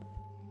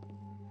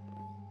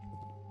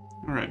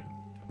 Alright.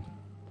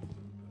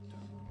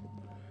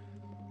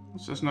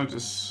 Let's just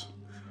notice.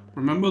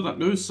 Remember that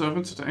no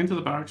servants are to enter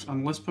the barracks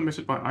unless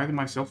permitted by either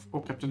myself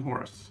or Captain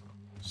Horace.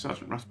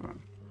 Sergeant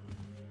Rathbone.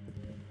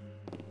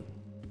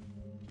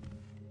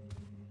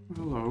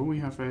 Hello, we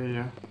have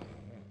a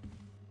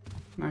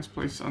nice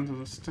place under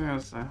the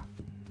stairs there.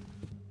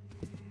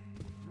 What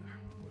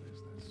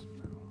is that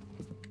smell?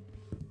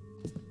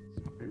 It's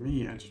not be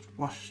me, I just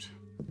washed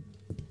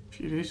a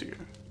few days ago.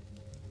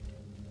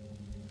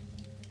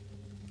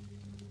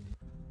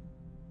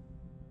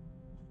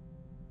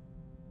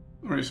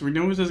 Alright, so we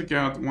know there's a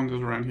guard that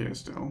wanders around here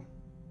still.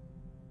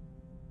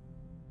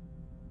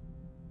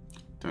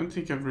 Don't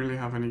think I really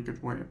have any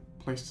good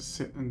place to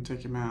sit and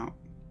take him out.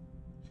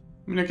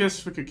 I mean, I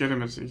guess we could get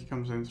him as he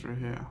comes in through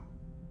here.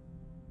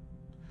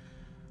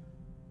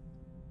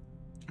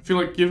 I feel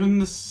like given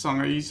the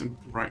size and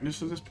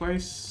brightness of this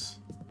place...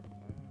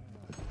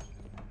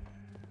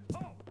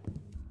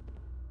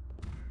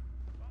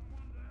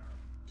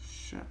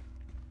 Shit.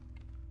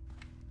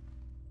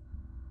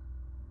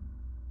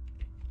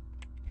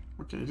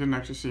 Okay, he didn't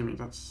actually see me,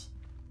 That's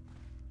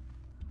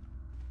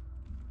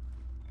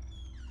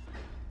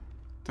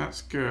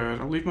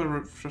good. I'll leave my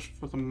rope just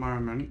for the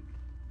moment.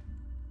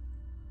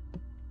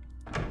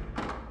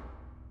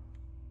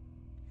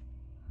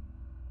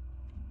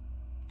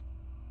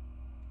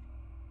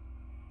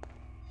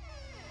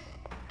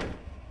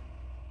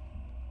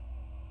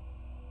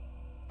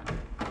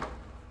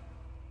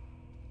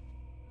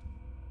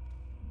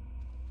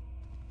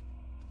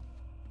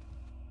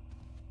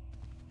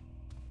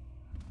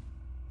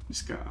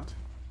 Discard.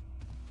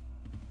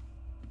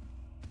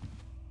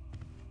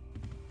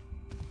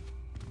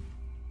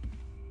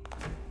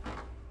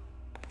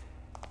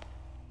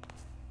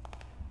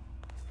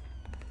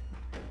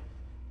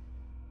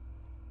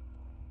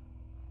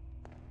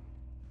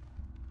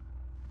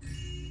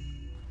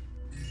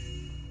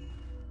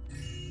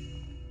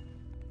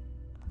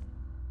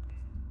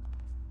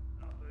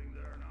 Nothing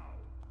there now.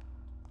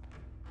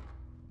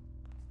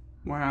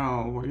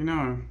 Wow, what do you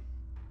know?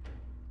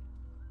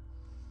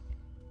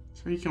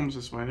 So he comes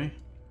this way.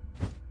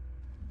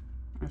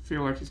 I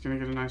feel like he's going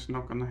to get a nice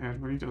knock on the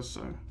head when he does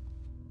so.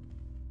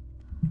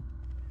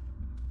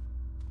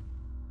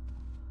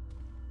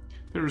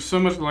 There is so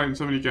much light and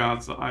so many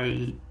guards that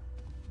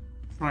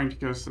trying to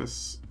ghost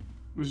this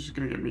was just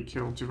going to get me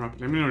killed too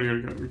rapidly. I mean, I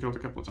already got me killed a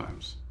couple of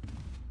times.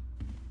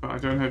 But I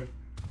don't have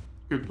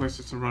good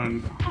places to run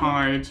and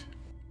hide.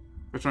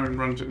 If I try and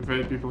run to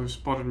evade people who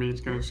spotted me, it's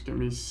going to just get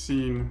me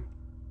seen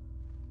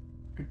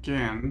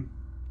again.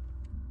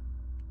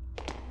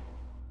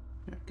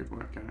 Yeah, good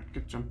work, Garrett.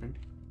 Good jumping.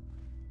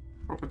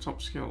 Proper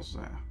top skills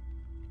there.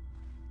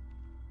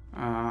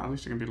 At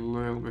least it can be a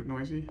little bit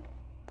noisy.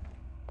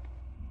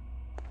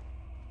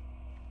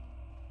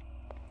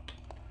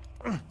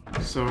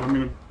 So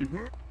I'm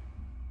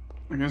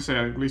gonna say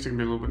at least it can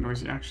be a little bit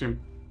noisy. Actually,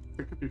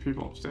 there could be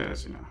people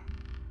upstairs, you know.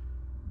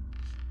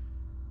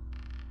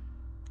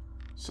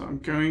 So I'm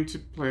going to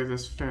play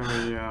this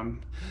fairly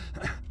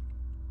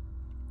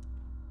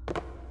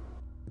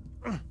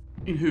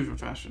in Hoover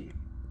fashion.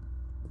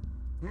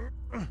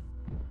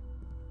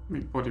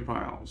 Make body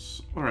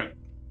piles. Alright.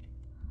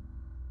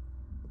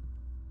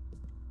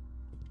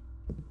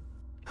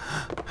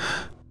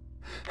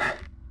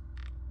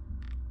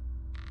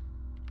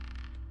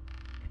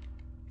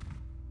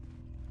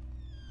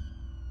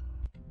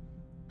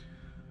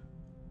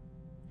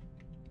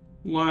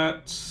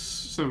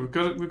 So we've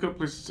got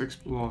places to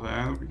explore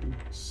there that we can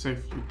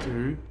safely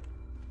do.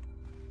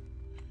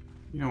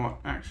 You know what,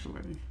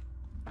 actually.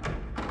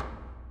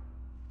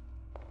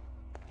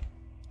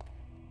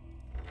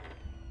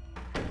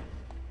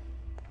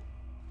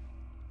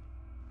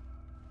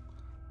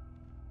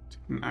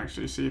 Didn't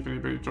actually see if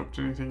anybody dropped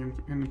anything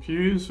in the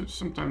pews, which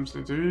sometimes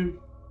they do.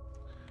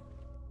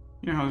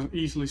 You know how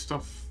easily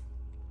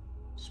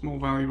small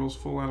valuables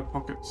fall out of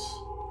pockets.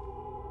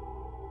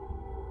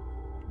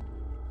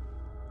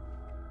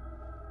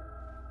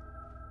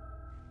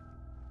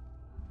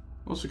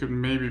 Also could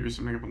maybe be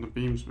something up on the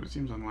beams, but it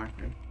seems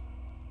unlikely.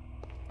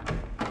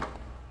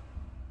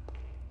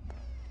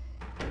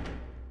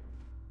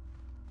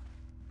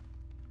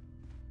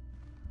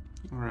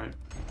 Alright.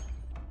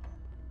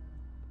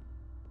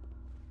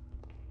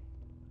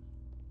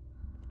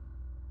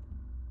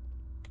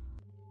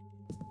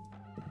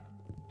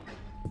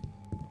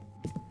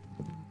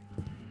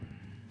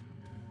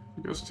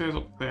 Go stairs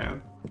up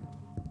there.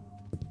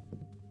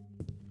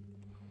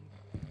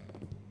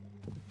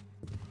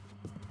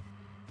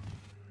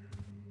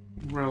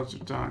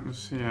 Relative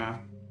darkness here.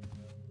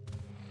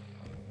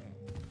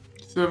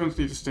 Servants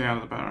need to stay out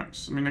of the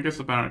barracks. I mean, I guess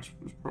the barracks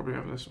was probably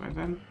over this way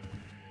then.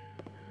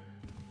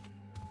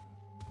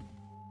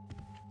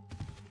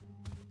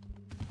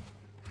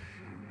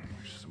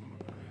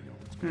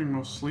 It's getting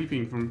more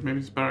sleeping from maybe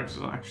this barracks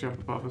is actually up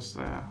above us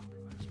there.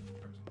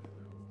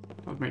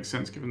 make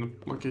sense given the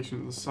location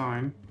of the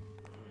sign.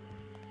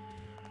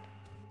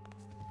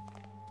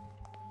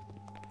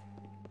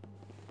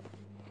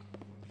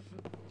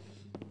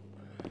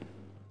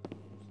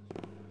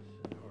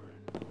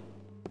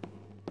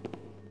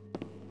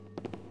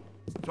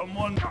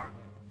 Someone.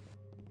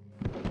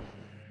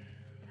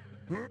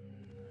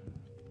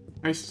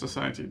 Heist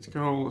Society. To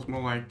call is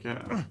more like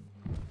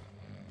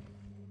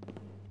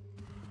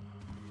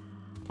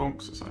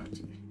Bonk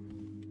Society.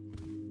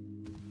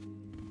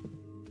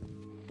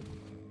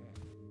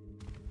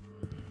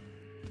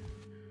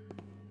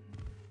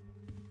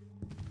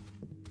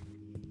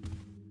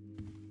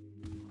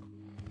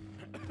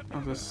 Oh,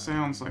 this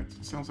sounds like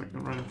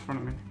they're right in front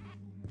of me.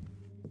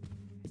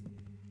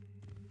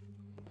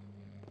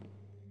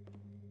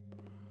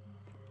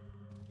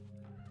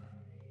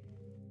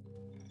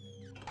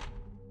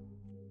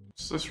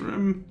 What's this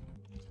room?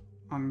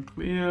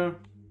 Unclear.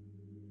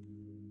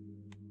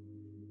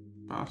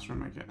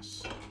 Bathroom, I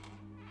guess.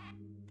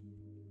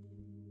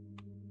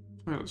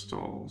 Toilet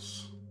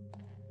stalls.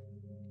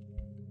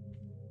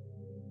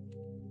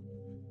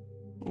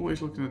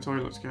 Always look in the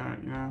toilets,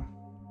 Garrett, you know.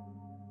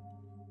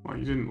 Well,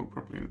 you didn't look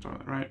properly in the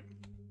toilet, right?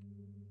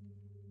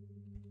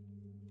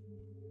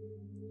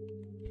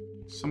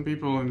 Some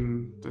people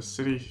in the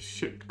city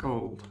shit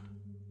cold.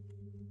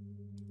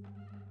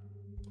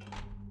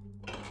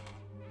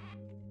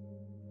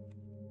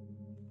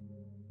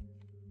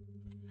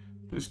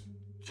 There's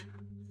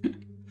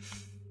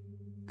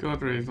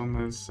God rays on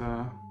those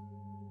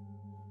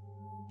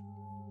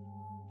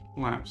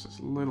lamps. It's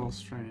a little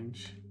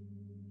strange.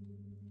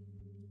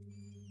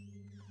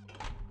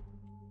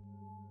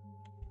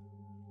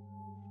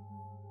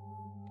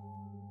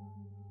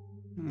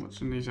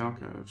 What's in these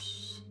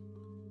alcoves?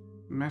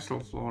 Metal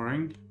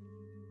flooring.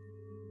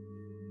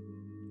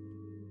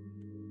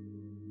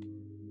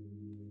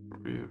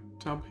 Probably a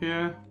tub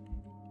here.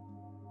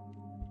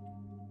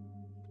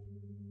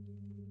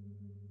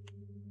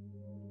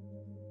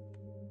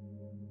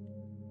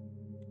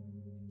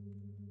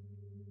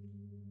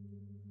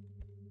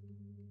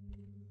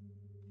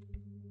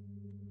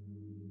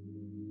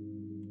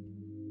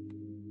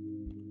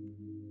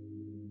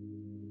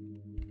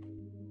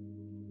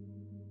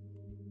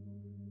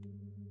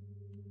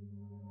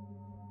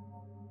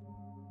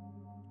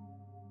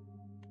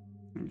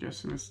 I'm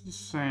guessing it's the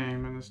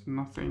same, and there's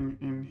nothing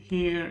in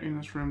here in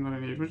this room that I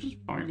need, which is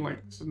fine.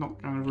 Like, this is not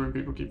the kind of room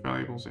people keep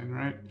valuables in,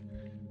 right?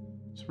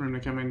 It's a room they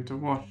come in to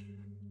wash.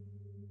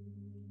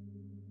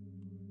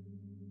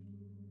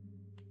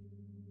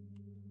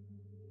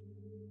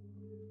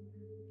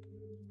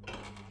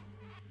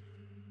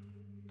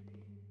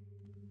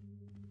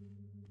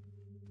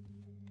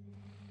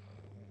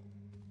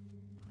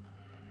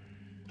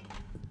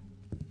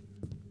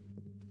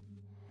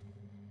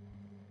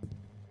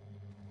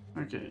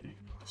 Okay,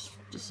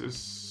 this is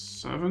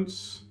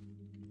servants.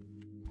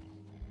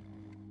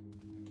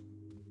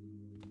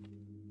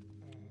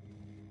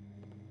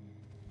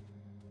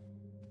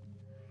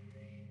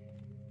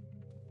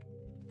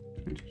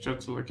 Need to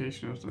judge the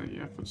location of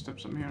the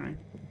footsteps I'm hearing.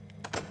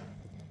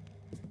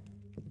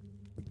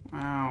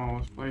 Wow,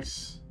 this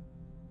place.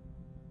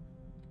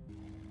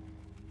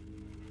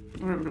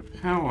 Alright, we've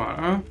got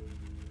power.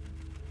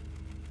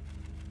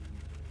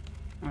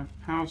 And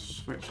a power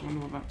switch. I wonder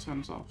what that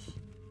turns off.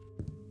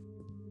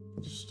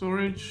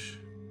 Storage.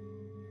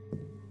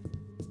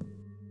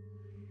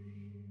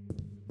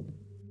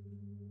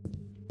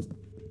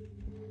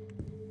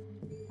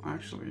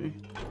 Actually,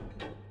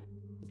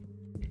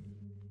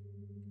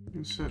 we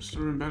can search the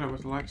room better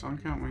with the lights on,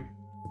 can't we?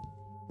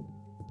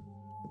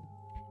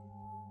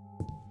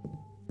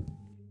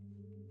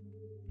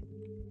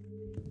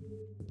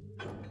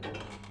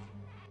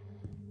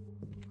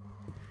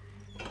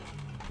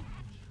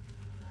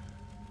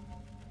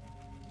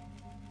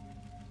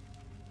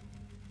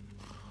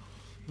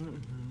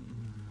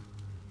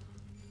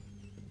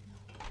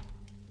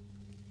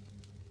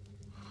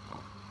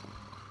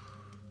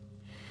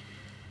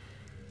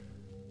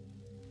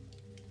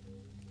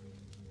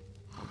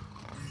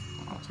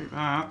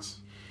 That.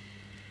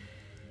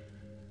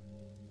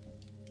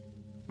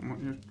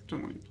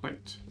 Don't want your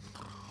plate.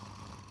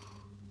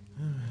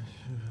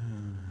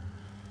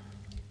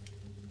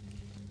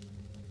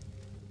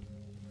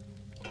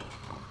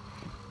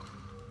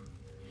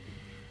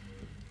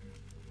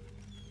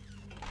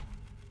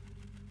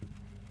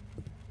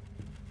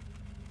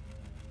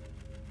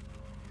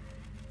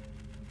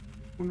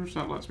 Wonder if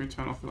that lets me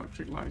turn off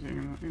electric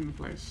lighting in the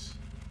place.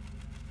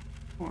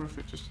 Or if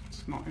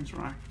it's not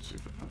interactive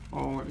at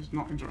all. It is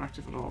not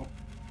interactive at all.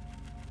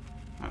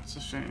 That's a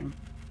shame.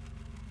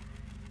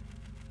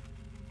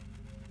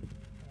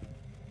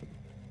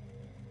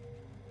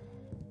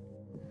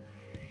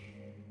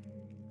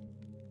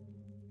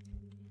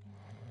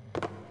 I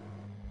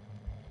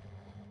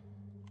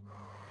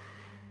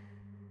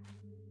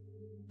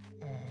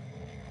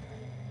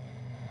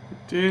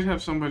did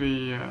have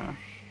somebody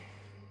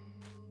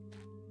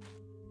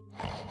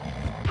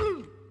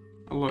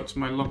alert to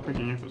my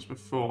lockpicking efforts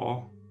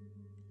before.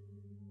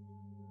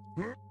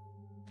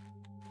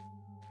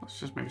 Let's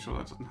just make sure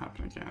that doesn't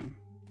happen again.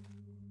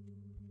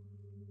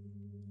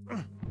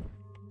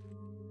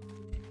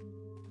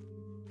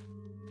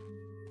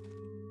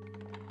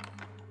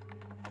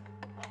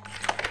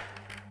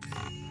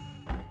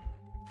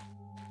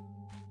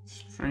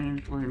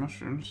 Strange glowy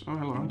mushrooms. Oh,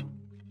 hello.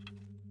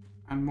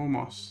 And more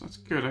moss. That's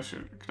good. I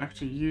could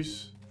actually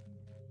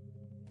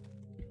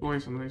deploy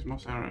some of these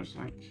moss arrows,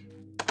 like.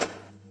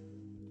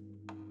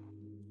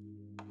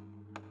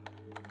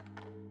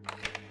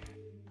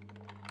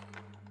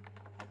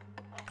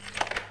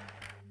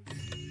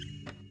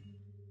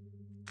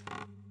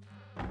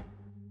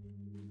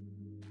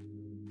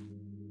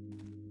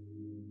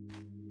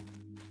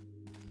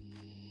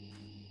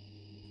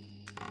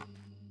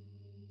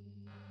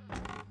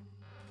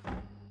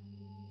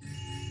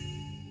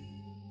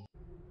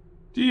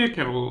 Dear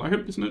Carol, I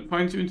hope this note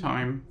finds you in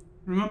time.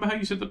 Remember how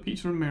you said that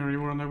Peter and Mary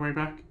were on their way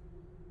back?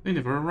 They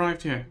never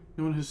arrived here.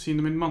 No one has seen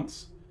them in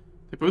months.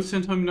 They both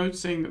sent home notes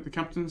saying that the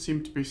captain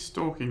seemed to be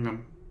stalking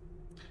them.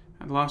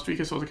 And last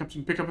week I saw the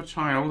captain pick up a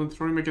child and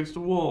throw him against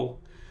a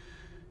wall.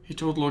 He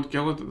told Lord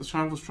Gellard that the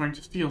child was trying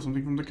to steal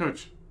something from the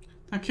coach.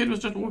 That kid was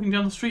just walking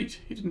down the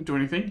street. He didn't do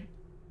anything.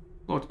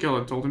 Lord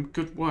Gellard told him,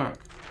 good work.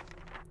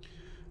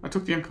 I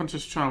took the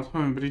unconscious child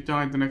home, but he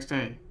died the next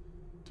day.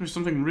 There is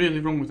something really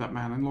wrong with that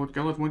man, and Lord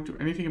Gellard won't do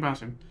anything about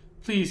him.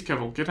 Please,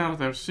 Carol, get out of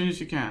there as soon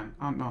as you can.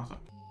 Aunt Martha.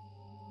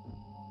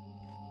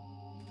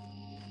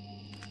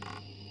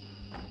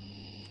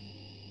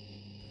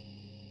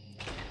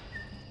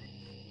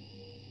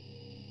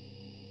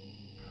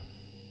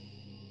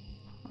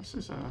 This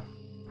is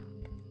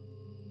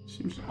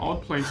seems an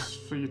odd place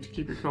for you to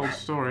keep your cold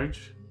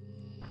storage.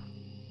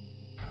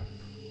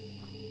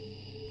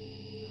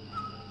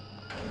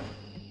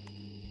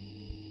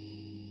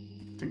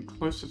 Think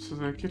closer to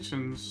the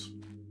kitchens.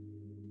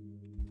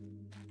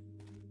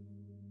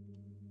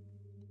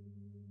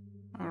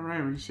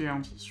 Alright, we can see out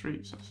onto the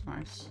streets, that's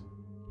nice.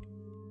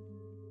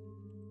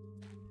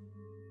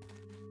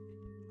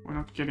 We're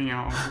not getting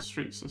out onto the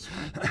streets this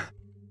way.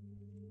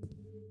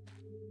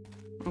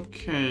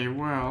 Okay,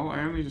 well,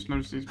 I only just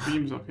noticed these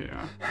beams up here.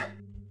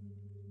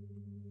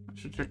 I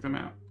should check them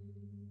out.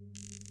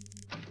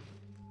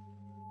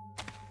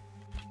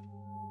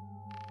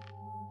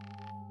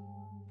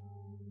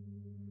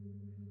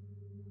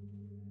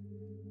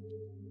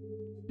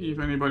 See if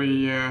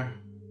anybody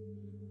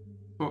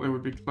thought they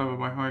would be clever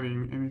by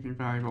hiding anything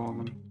valuable on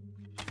them.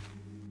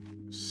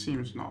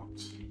 Seems not.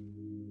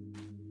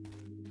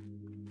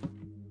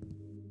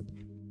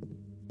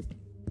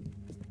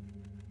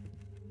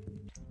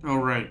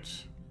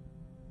 Alright.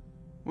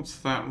 What's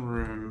that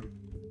room?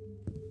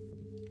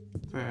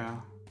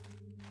 There.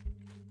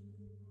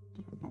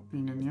 I've not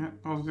been in yet.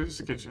 Oh, this is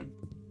the kitchen.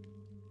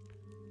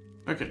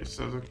 Okay,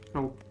 so the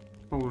cold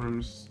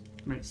rooms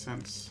make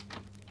sense.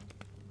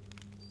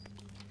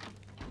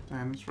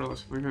 And it's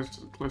relatively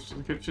close to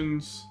the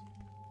kitchens.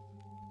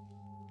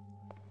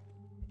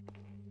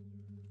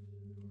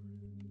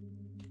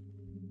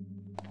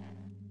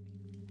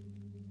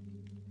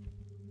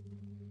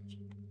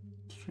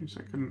 Strange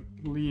I couldn't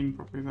lean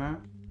properly there.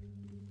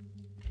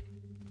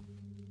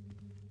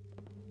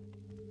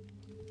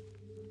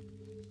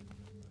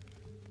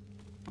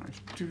 I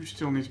do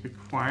still need to be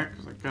quiet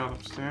because I got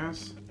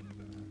upstairs.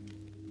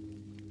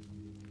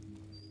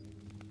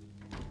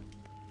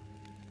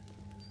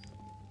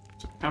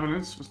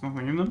 Cabinets with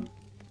nothing in them,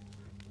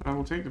 but I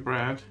will take the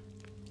bread.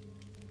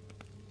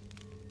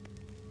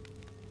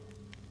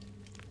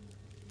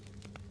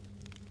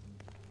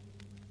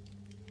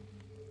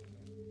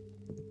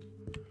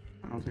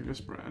 And I'll take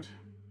this bread.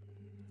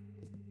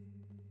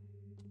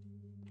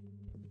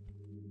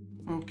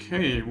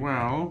 Okay,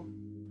 well,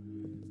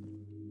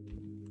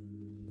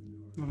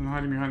 nothing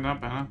hiding behind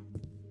that banner.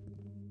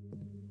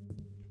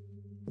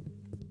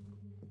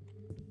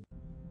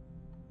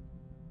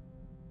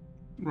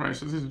 Right,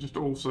 so this is just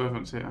all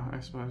servants here, I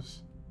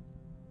suppose.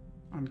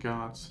 And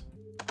guards.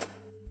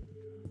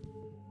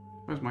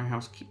 Where's my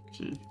house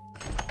key?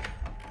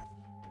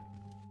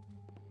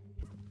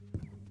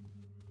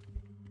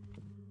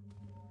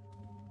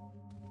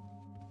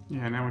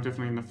 Yeah, now we're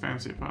definitely in the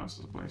fancier parts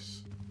of the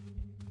place.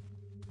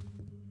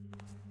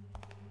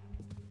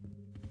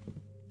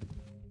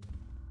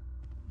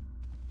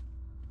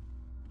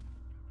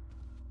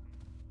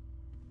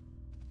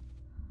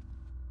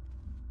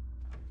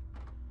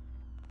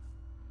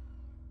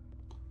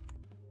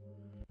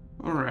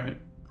 Alright.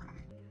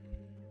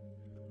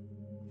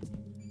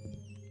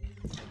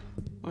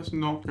 Let's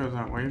not go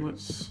that way,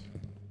 let's...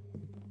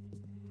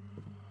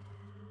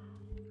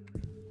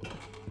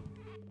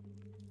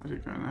 I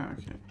did go in there,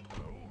 okay.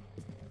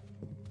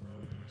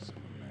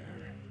 Someone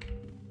there.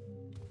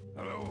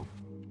 Hello?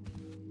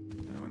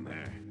 Anyone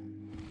there?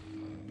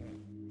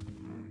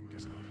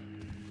 Guess not.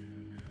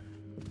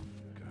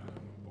 God,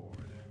 I'm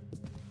bored.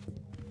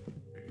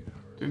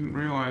 Didn't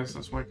realize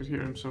that's why I could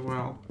hear him so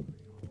well.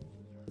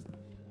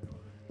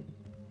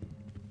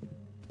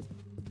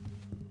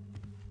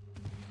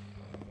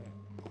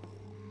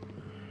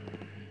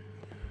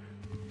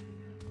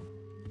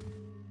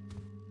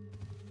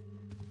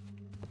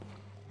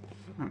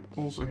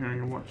 also hearing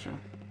a watcher.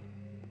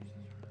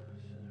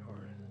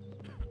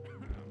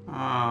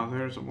 Ah,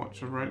 there's a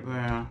watcher right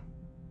there.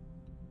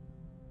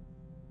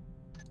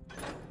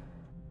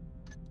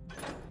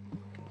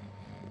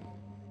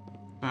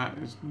 That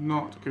is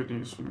not good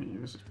news for me.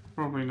 This is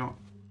probably not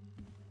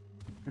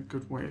a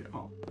good way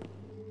up.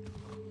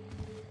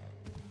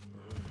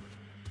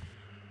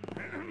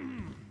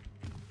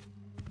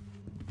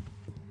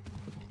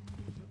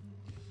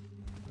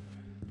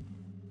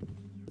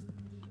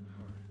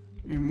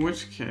 In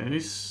which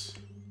case...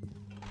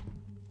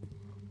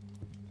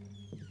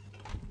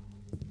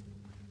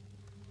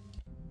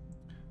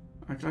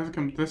 I can either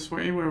come this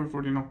way where we've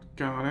already knocked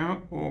Gellard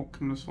out, or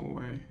come this whole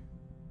way.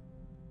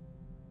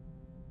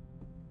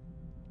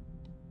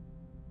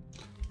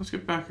 Let's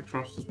get back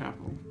across the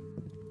chapel.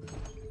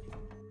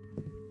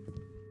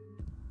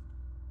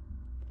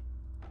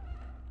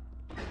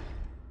 A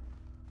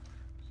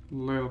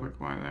little bit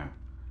quiet there.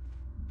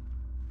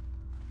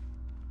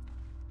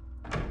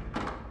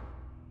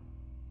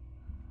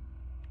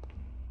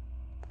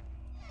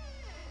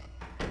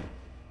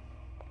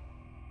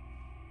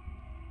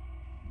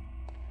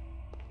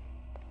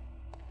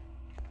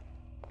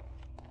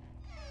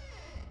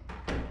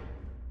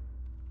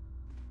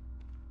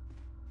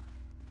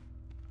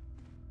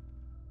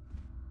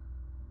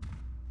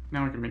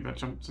 Now I can make that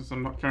jump since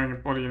I'm not carrying a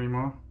body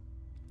anymore.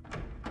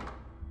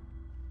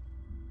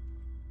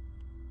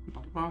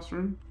 Not the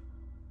bathroom.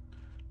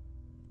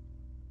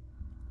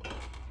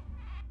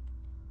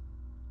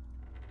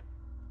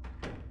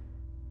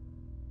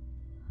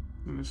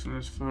 And this one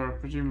is for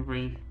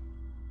presumably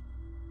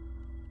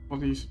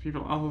bodies of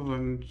people other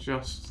than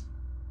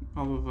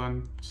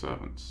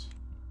servants.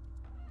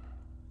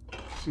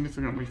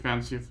 Significantly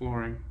fancier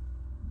flooring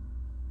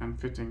and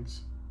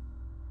fittings.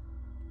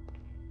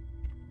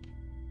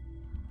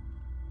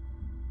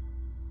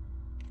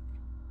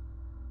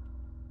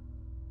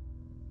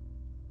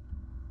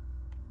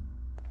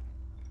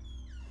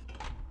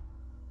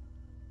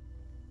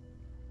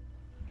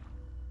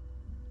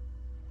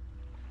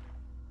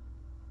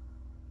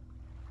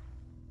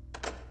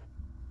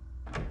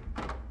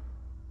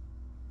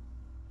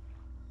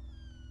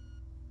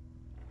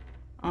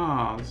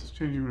 Ah, this is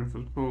changing room for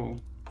the pool.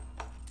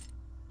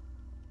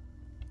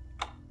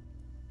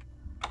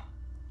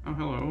 Oh,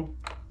 hello.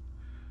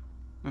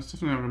 That's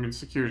definitely not going to be the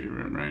security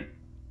room, right?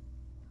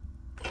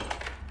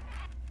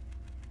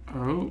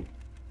 Oh,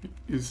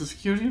 is the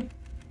security room?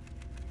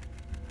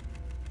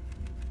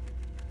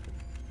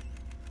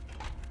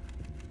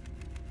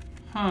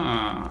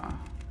 Huh.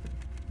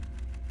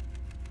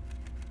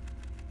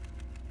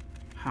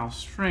 How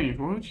strange.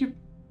 Why would you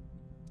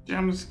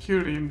jam the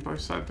security in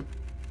beside the...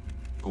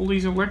 all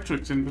these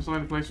electrics in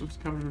beside the place was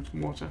covered with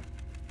water?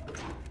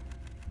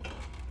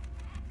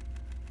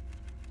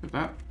 Did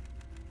that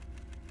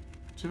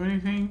do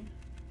anything?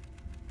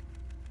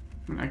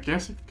 I mean, I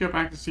guess I could go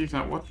back to see if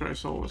that watcher I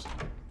saw was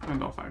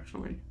turned off,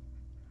 actually.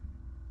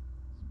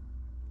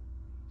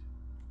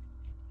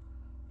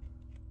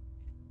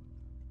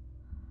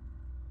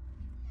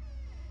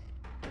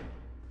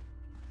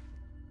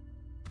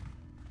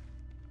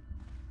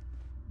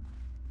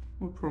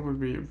 Would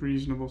probably be a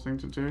reasonable thing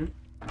to do.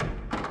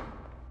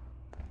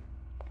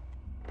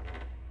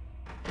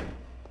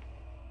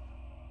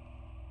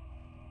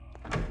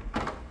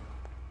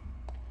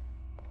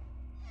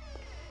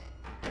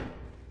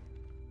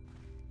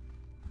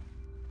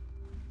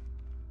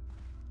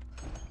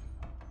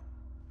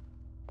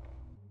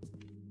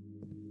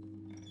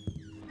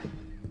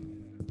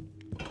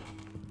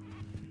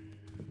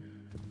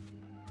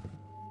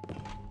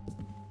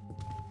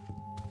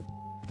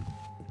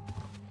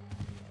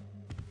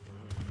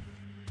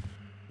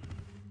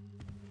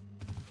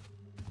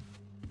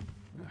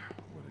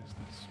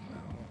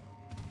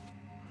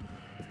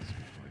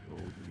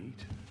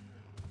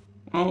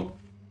 Well,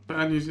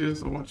 bad news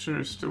is the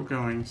watcher is still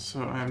going,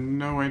 so I have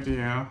no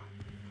idea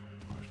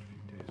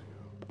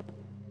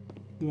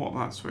what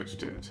that switch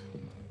did.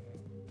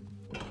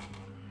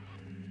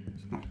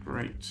 It's not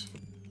great.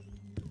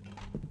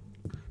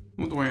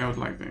 Not the way I would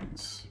like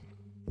things.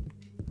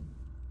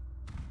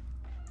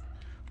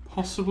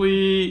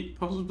 Possibly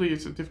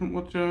it's a different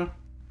watcher.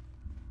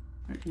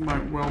 It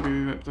might well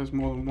be that there's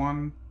more than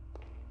one.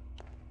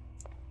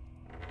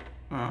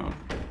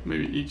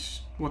 Maybe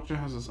each watcher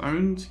has its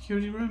own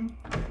security room?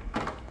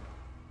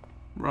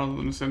 Rather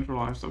than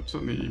centralized, that would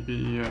certainly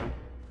be,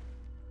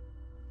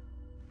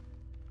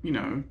 you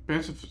know,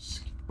 better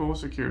for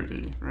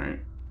security, right?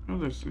 Oh,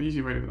 there's an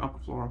easy way to the upper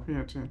floor up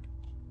here, too.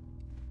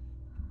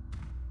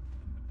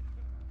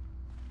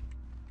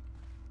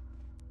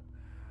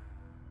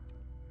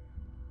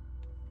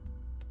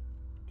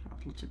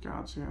 Got lots of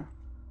guards here.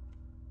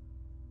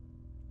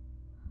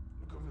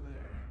 Look over there.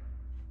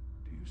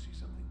 Do you see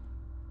something?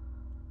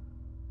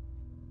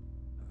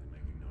 Nothing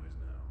making noise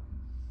now.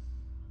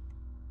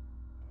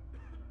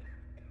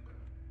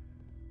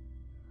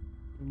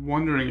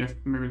 Wondering if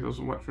maybe there's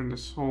a watcher in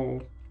this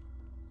hall.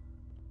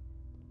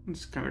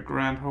 This kind of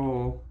grand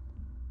hall.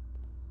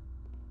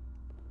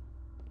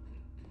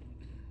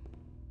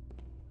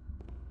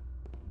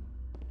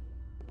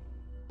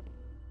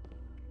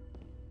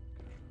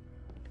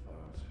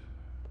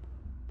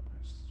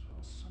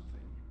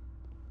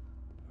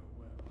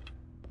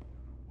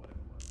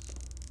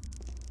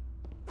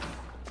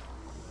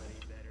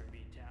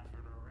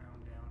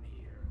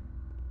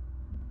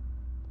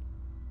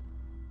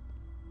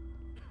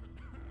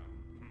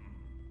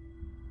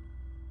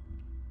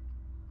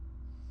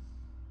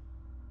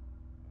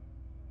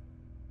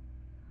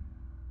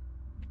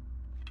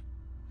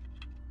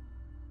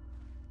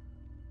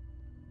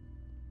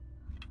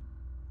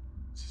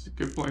 This is a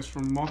good place for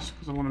a mosque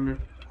because I want to move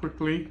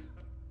quickly.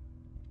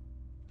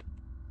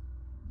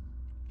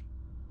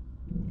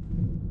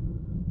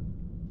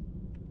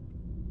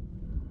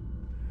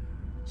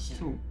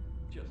 Still.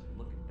 Just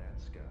look at that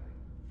sky.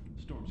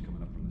 Storm's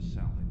coming up from the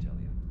south, I tell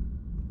you.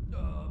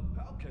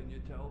 How can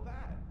you tell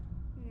that?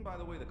 By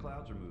the way, the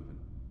clouds are moving.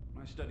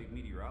 I studied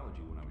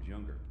meteorology when I was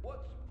younger.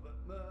 What's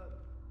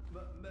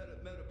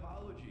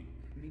metapology?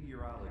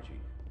 Meteorology.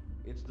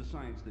 It's the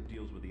science that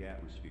deals with the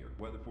atmosphere,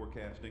 weather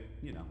forecasting,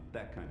 you know,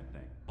 that kind of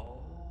thing. Oh,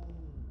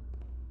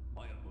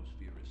 my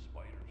atmosphere is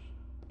spiders.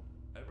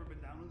 Ever been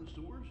down in the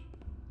sewers?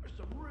 There's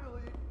some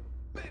really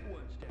big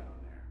ones down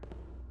there.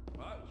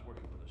 I was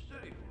working for the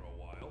city for a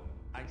while.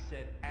 I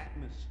said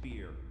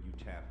atmosphere, you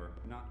taffer,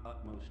 not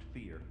utmost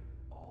fear.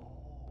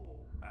 Oh,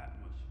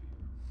 atmosphere.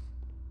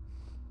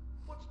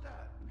 What's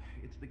that?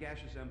 It's the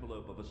gaseous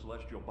envelope of a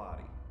celestial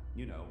body.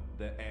 You know,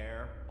 the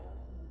air. Oh,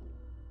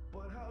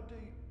 but how do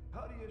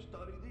you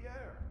study the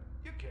air?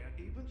 You can't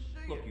even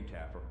see it. Look, you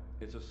taffer,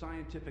 it's a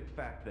scientific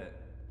fact that...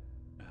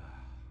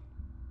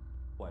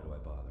 Why do I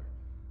bother?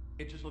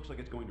 It just looks like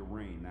it's going to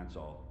rain, that's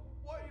all.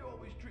 Why do you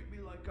always treat me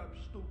like I'm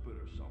stupid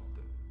or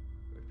something?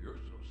 If you're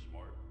so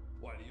smart,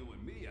 why do you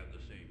and me have the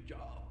same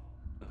job?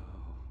 Oh,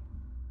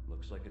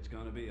 looks like it's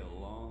gonna be a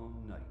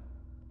long night.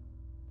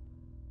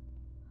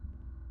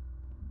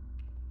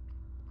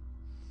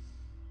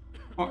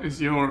 What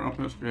is your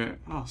atmosphere?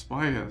 Ah,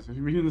 spiders. Have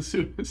you been in the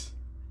sewers?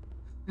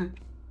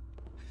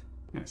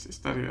 Yes, it's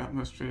study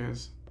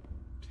atmospheres.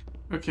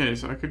 Okay,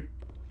 so I could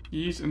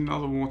use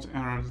another water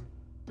arrow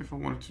if I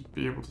wanted to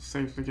be able to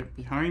safely get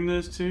behind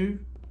those two.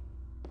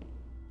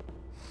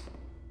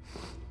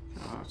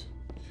 God.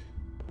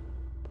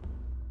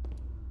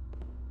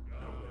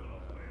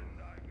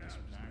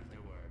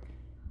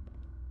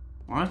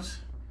 What?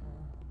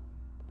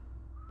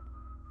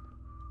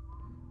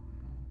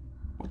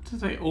 What did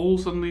they all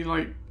suddenly,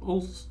 like,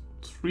 all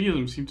three of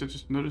them seem to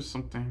just notice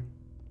something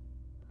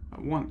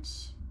at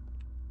once?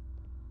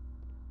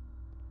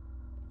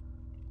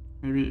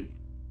 Maybe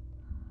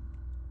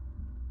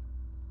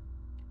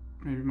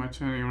my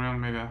turning around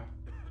made a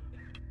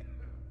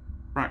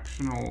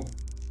fractional...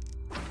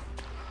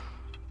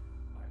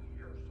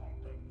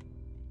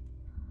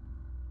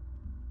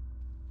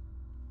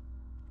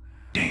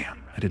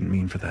 Damn, I didn't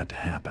mean for that to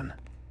happen.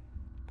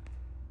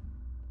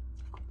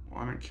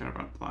 Well, I don't care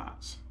about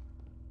that.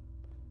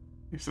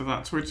 If they're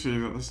that twitchy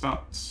that they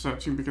start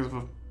searching because of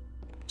a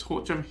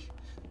torch over here.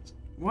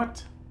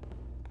 What?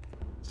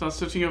 Start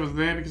searching over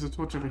there because the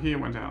torch over here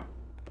went out.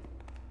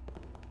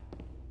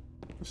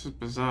 This is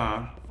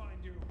bizarre.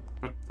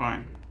 But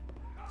fine.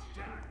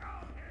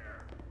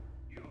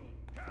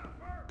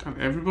 Can't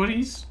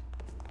everybody's?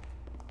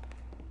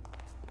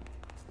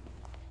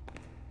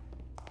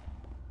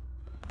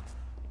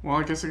 Well,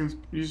 I guess I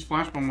can use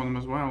flash bomb on them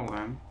as well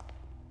then.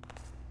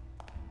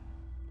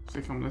 If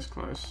they come this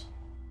close.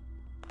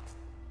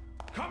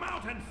 Come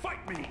out and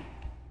fight me!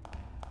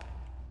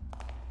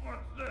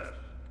 What's this?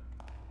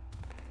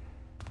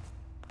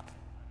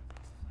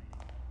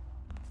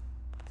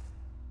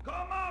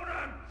 Come out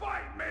and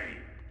fight me!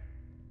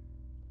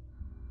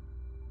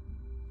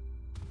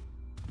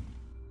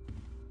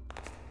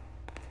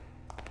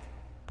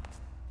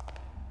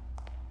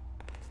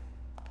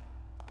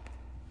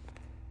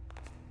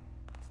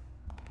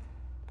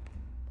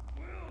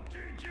 We'll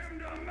teach him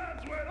to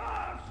mess with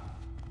us!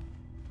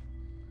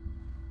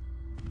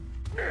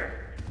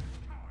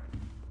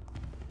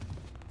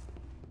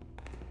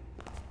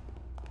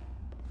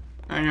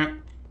 Hang it.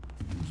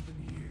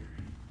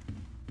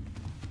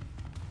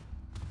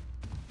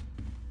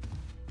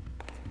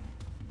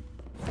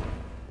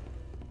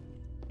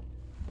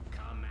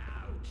 Come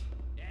out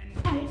and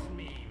face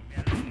me,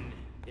 villain.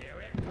 Here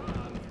it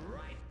comes,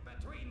 right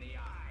between the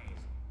eyes.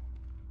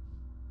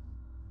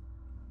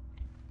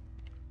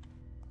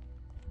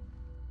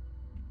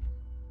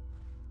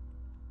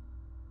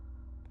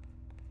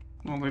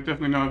 Well, they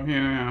definitely know I'm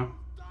here now.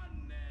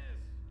 Done this.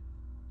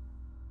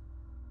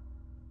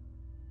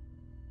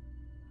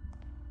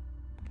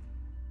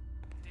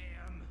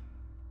 Damn.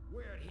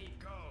 Where'd he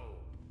go?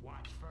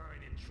 Watch for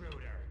an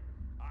intruder.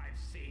 I've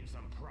seen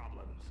some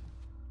problems.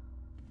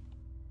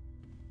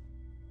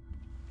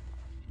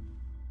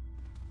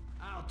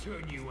 I'll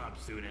turn you up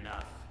soon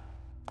enough.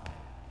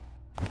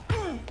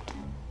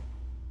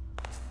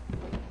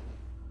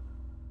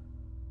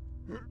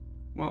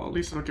 Well, at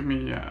least it'll give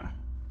me,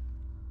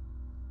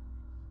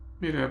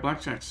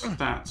 blackjack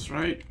stats,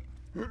 right?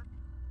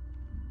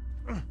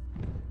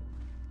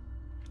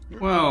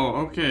 Well,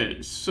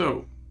 okay,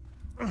 so...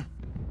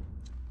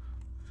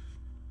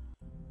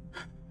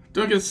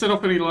 Don't get set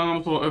off any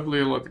alarms or overly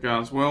alert the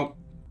guards. Well,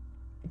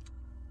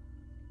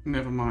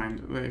 never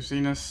mind. They've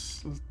seen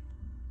us.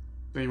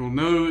 They will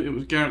know it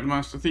was Garrett the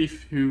Master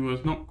Thief who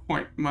was not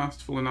quite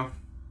masterful enough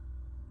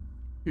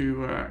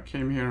who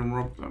came here and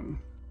robbed them.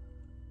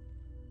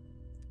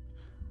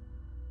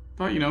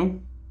 But, you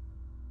know,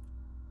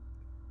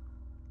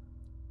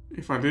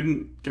 if I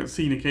didn't get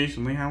seen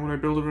occasionally, how would I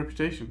build a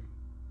reputation?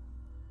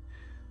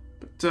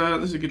 But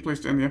this is a good place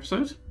to end the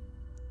episode.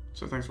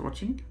 So thanks for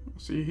watching. I'll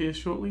see you here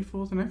shortly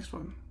for the next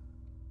one.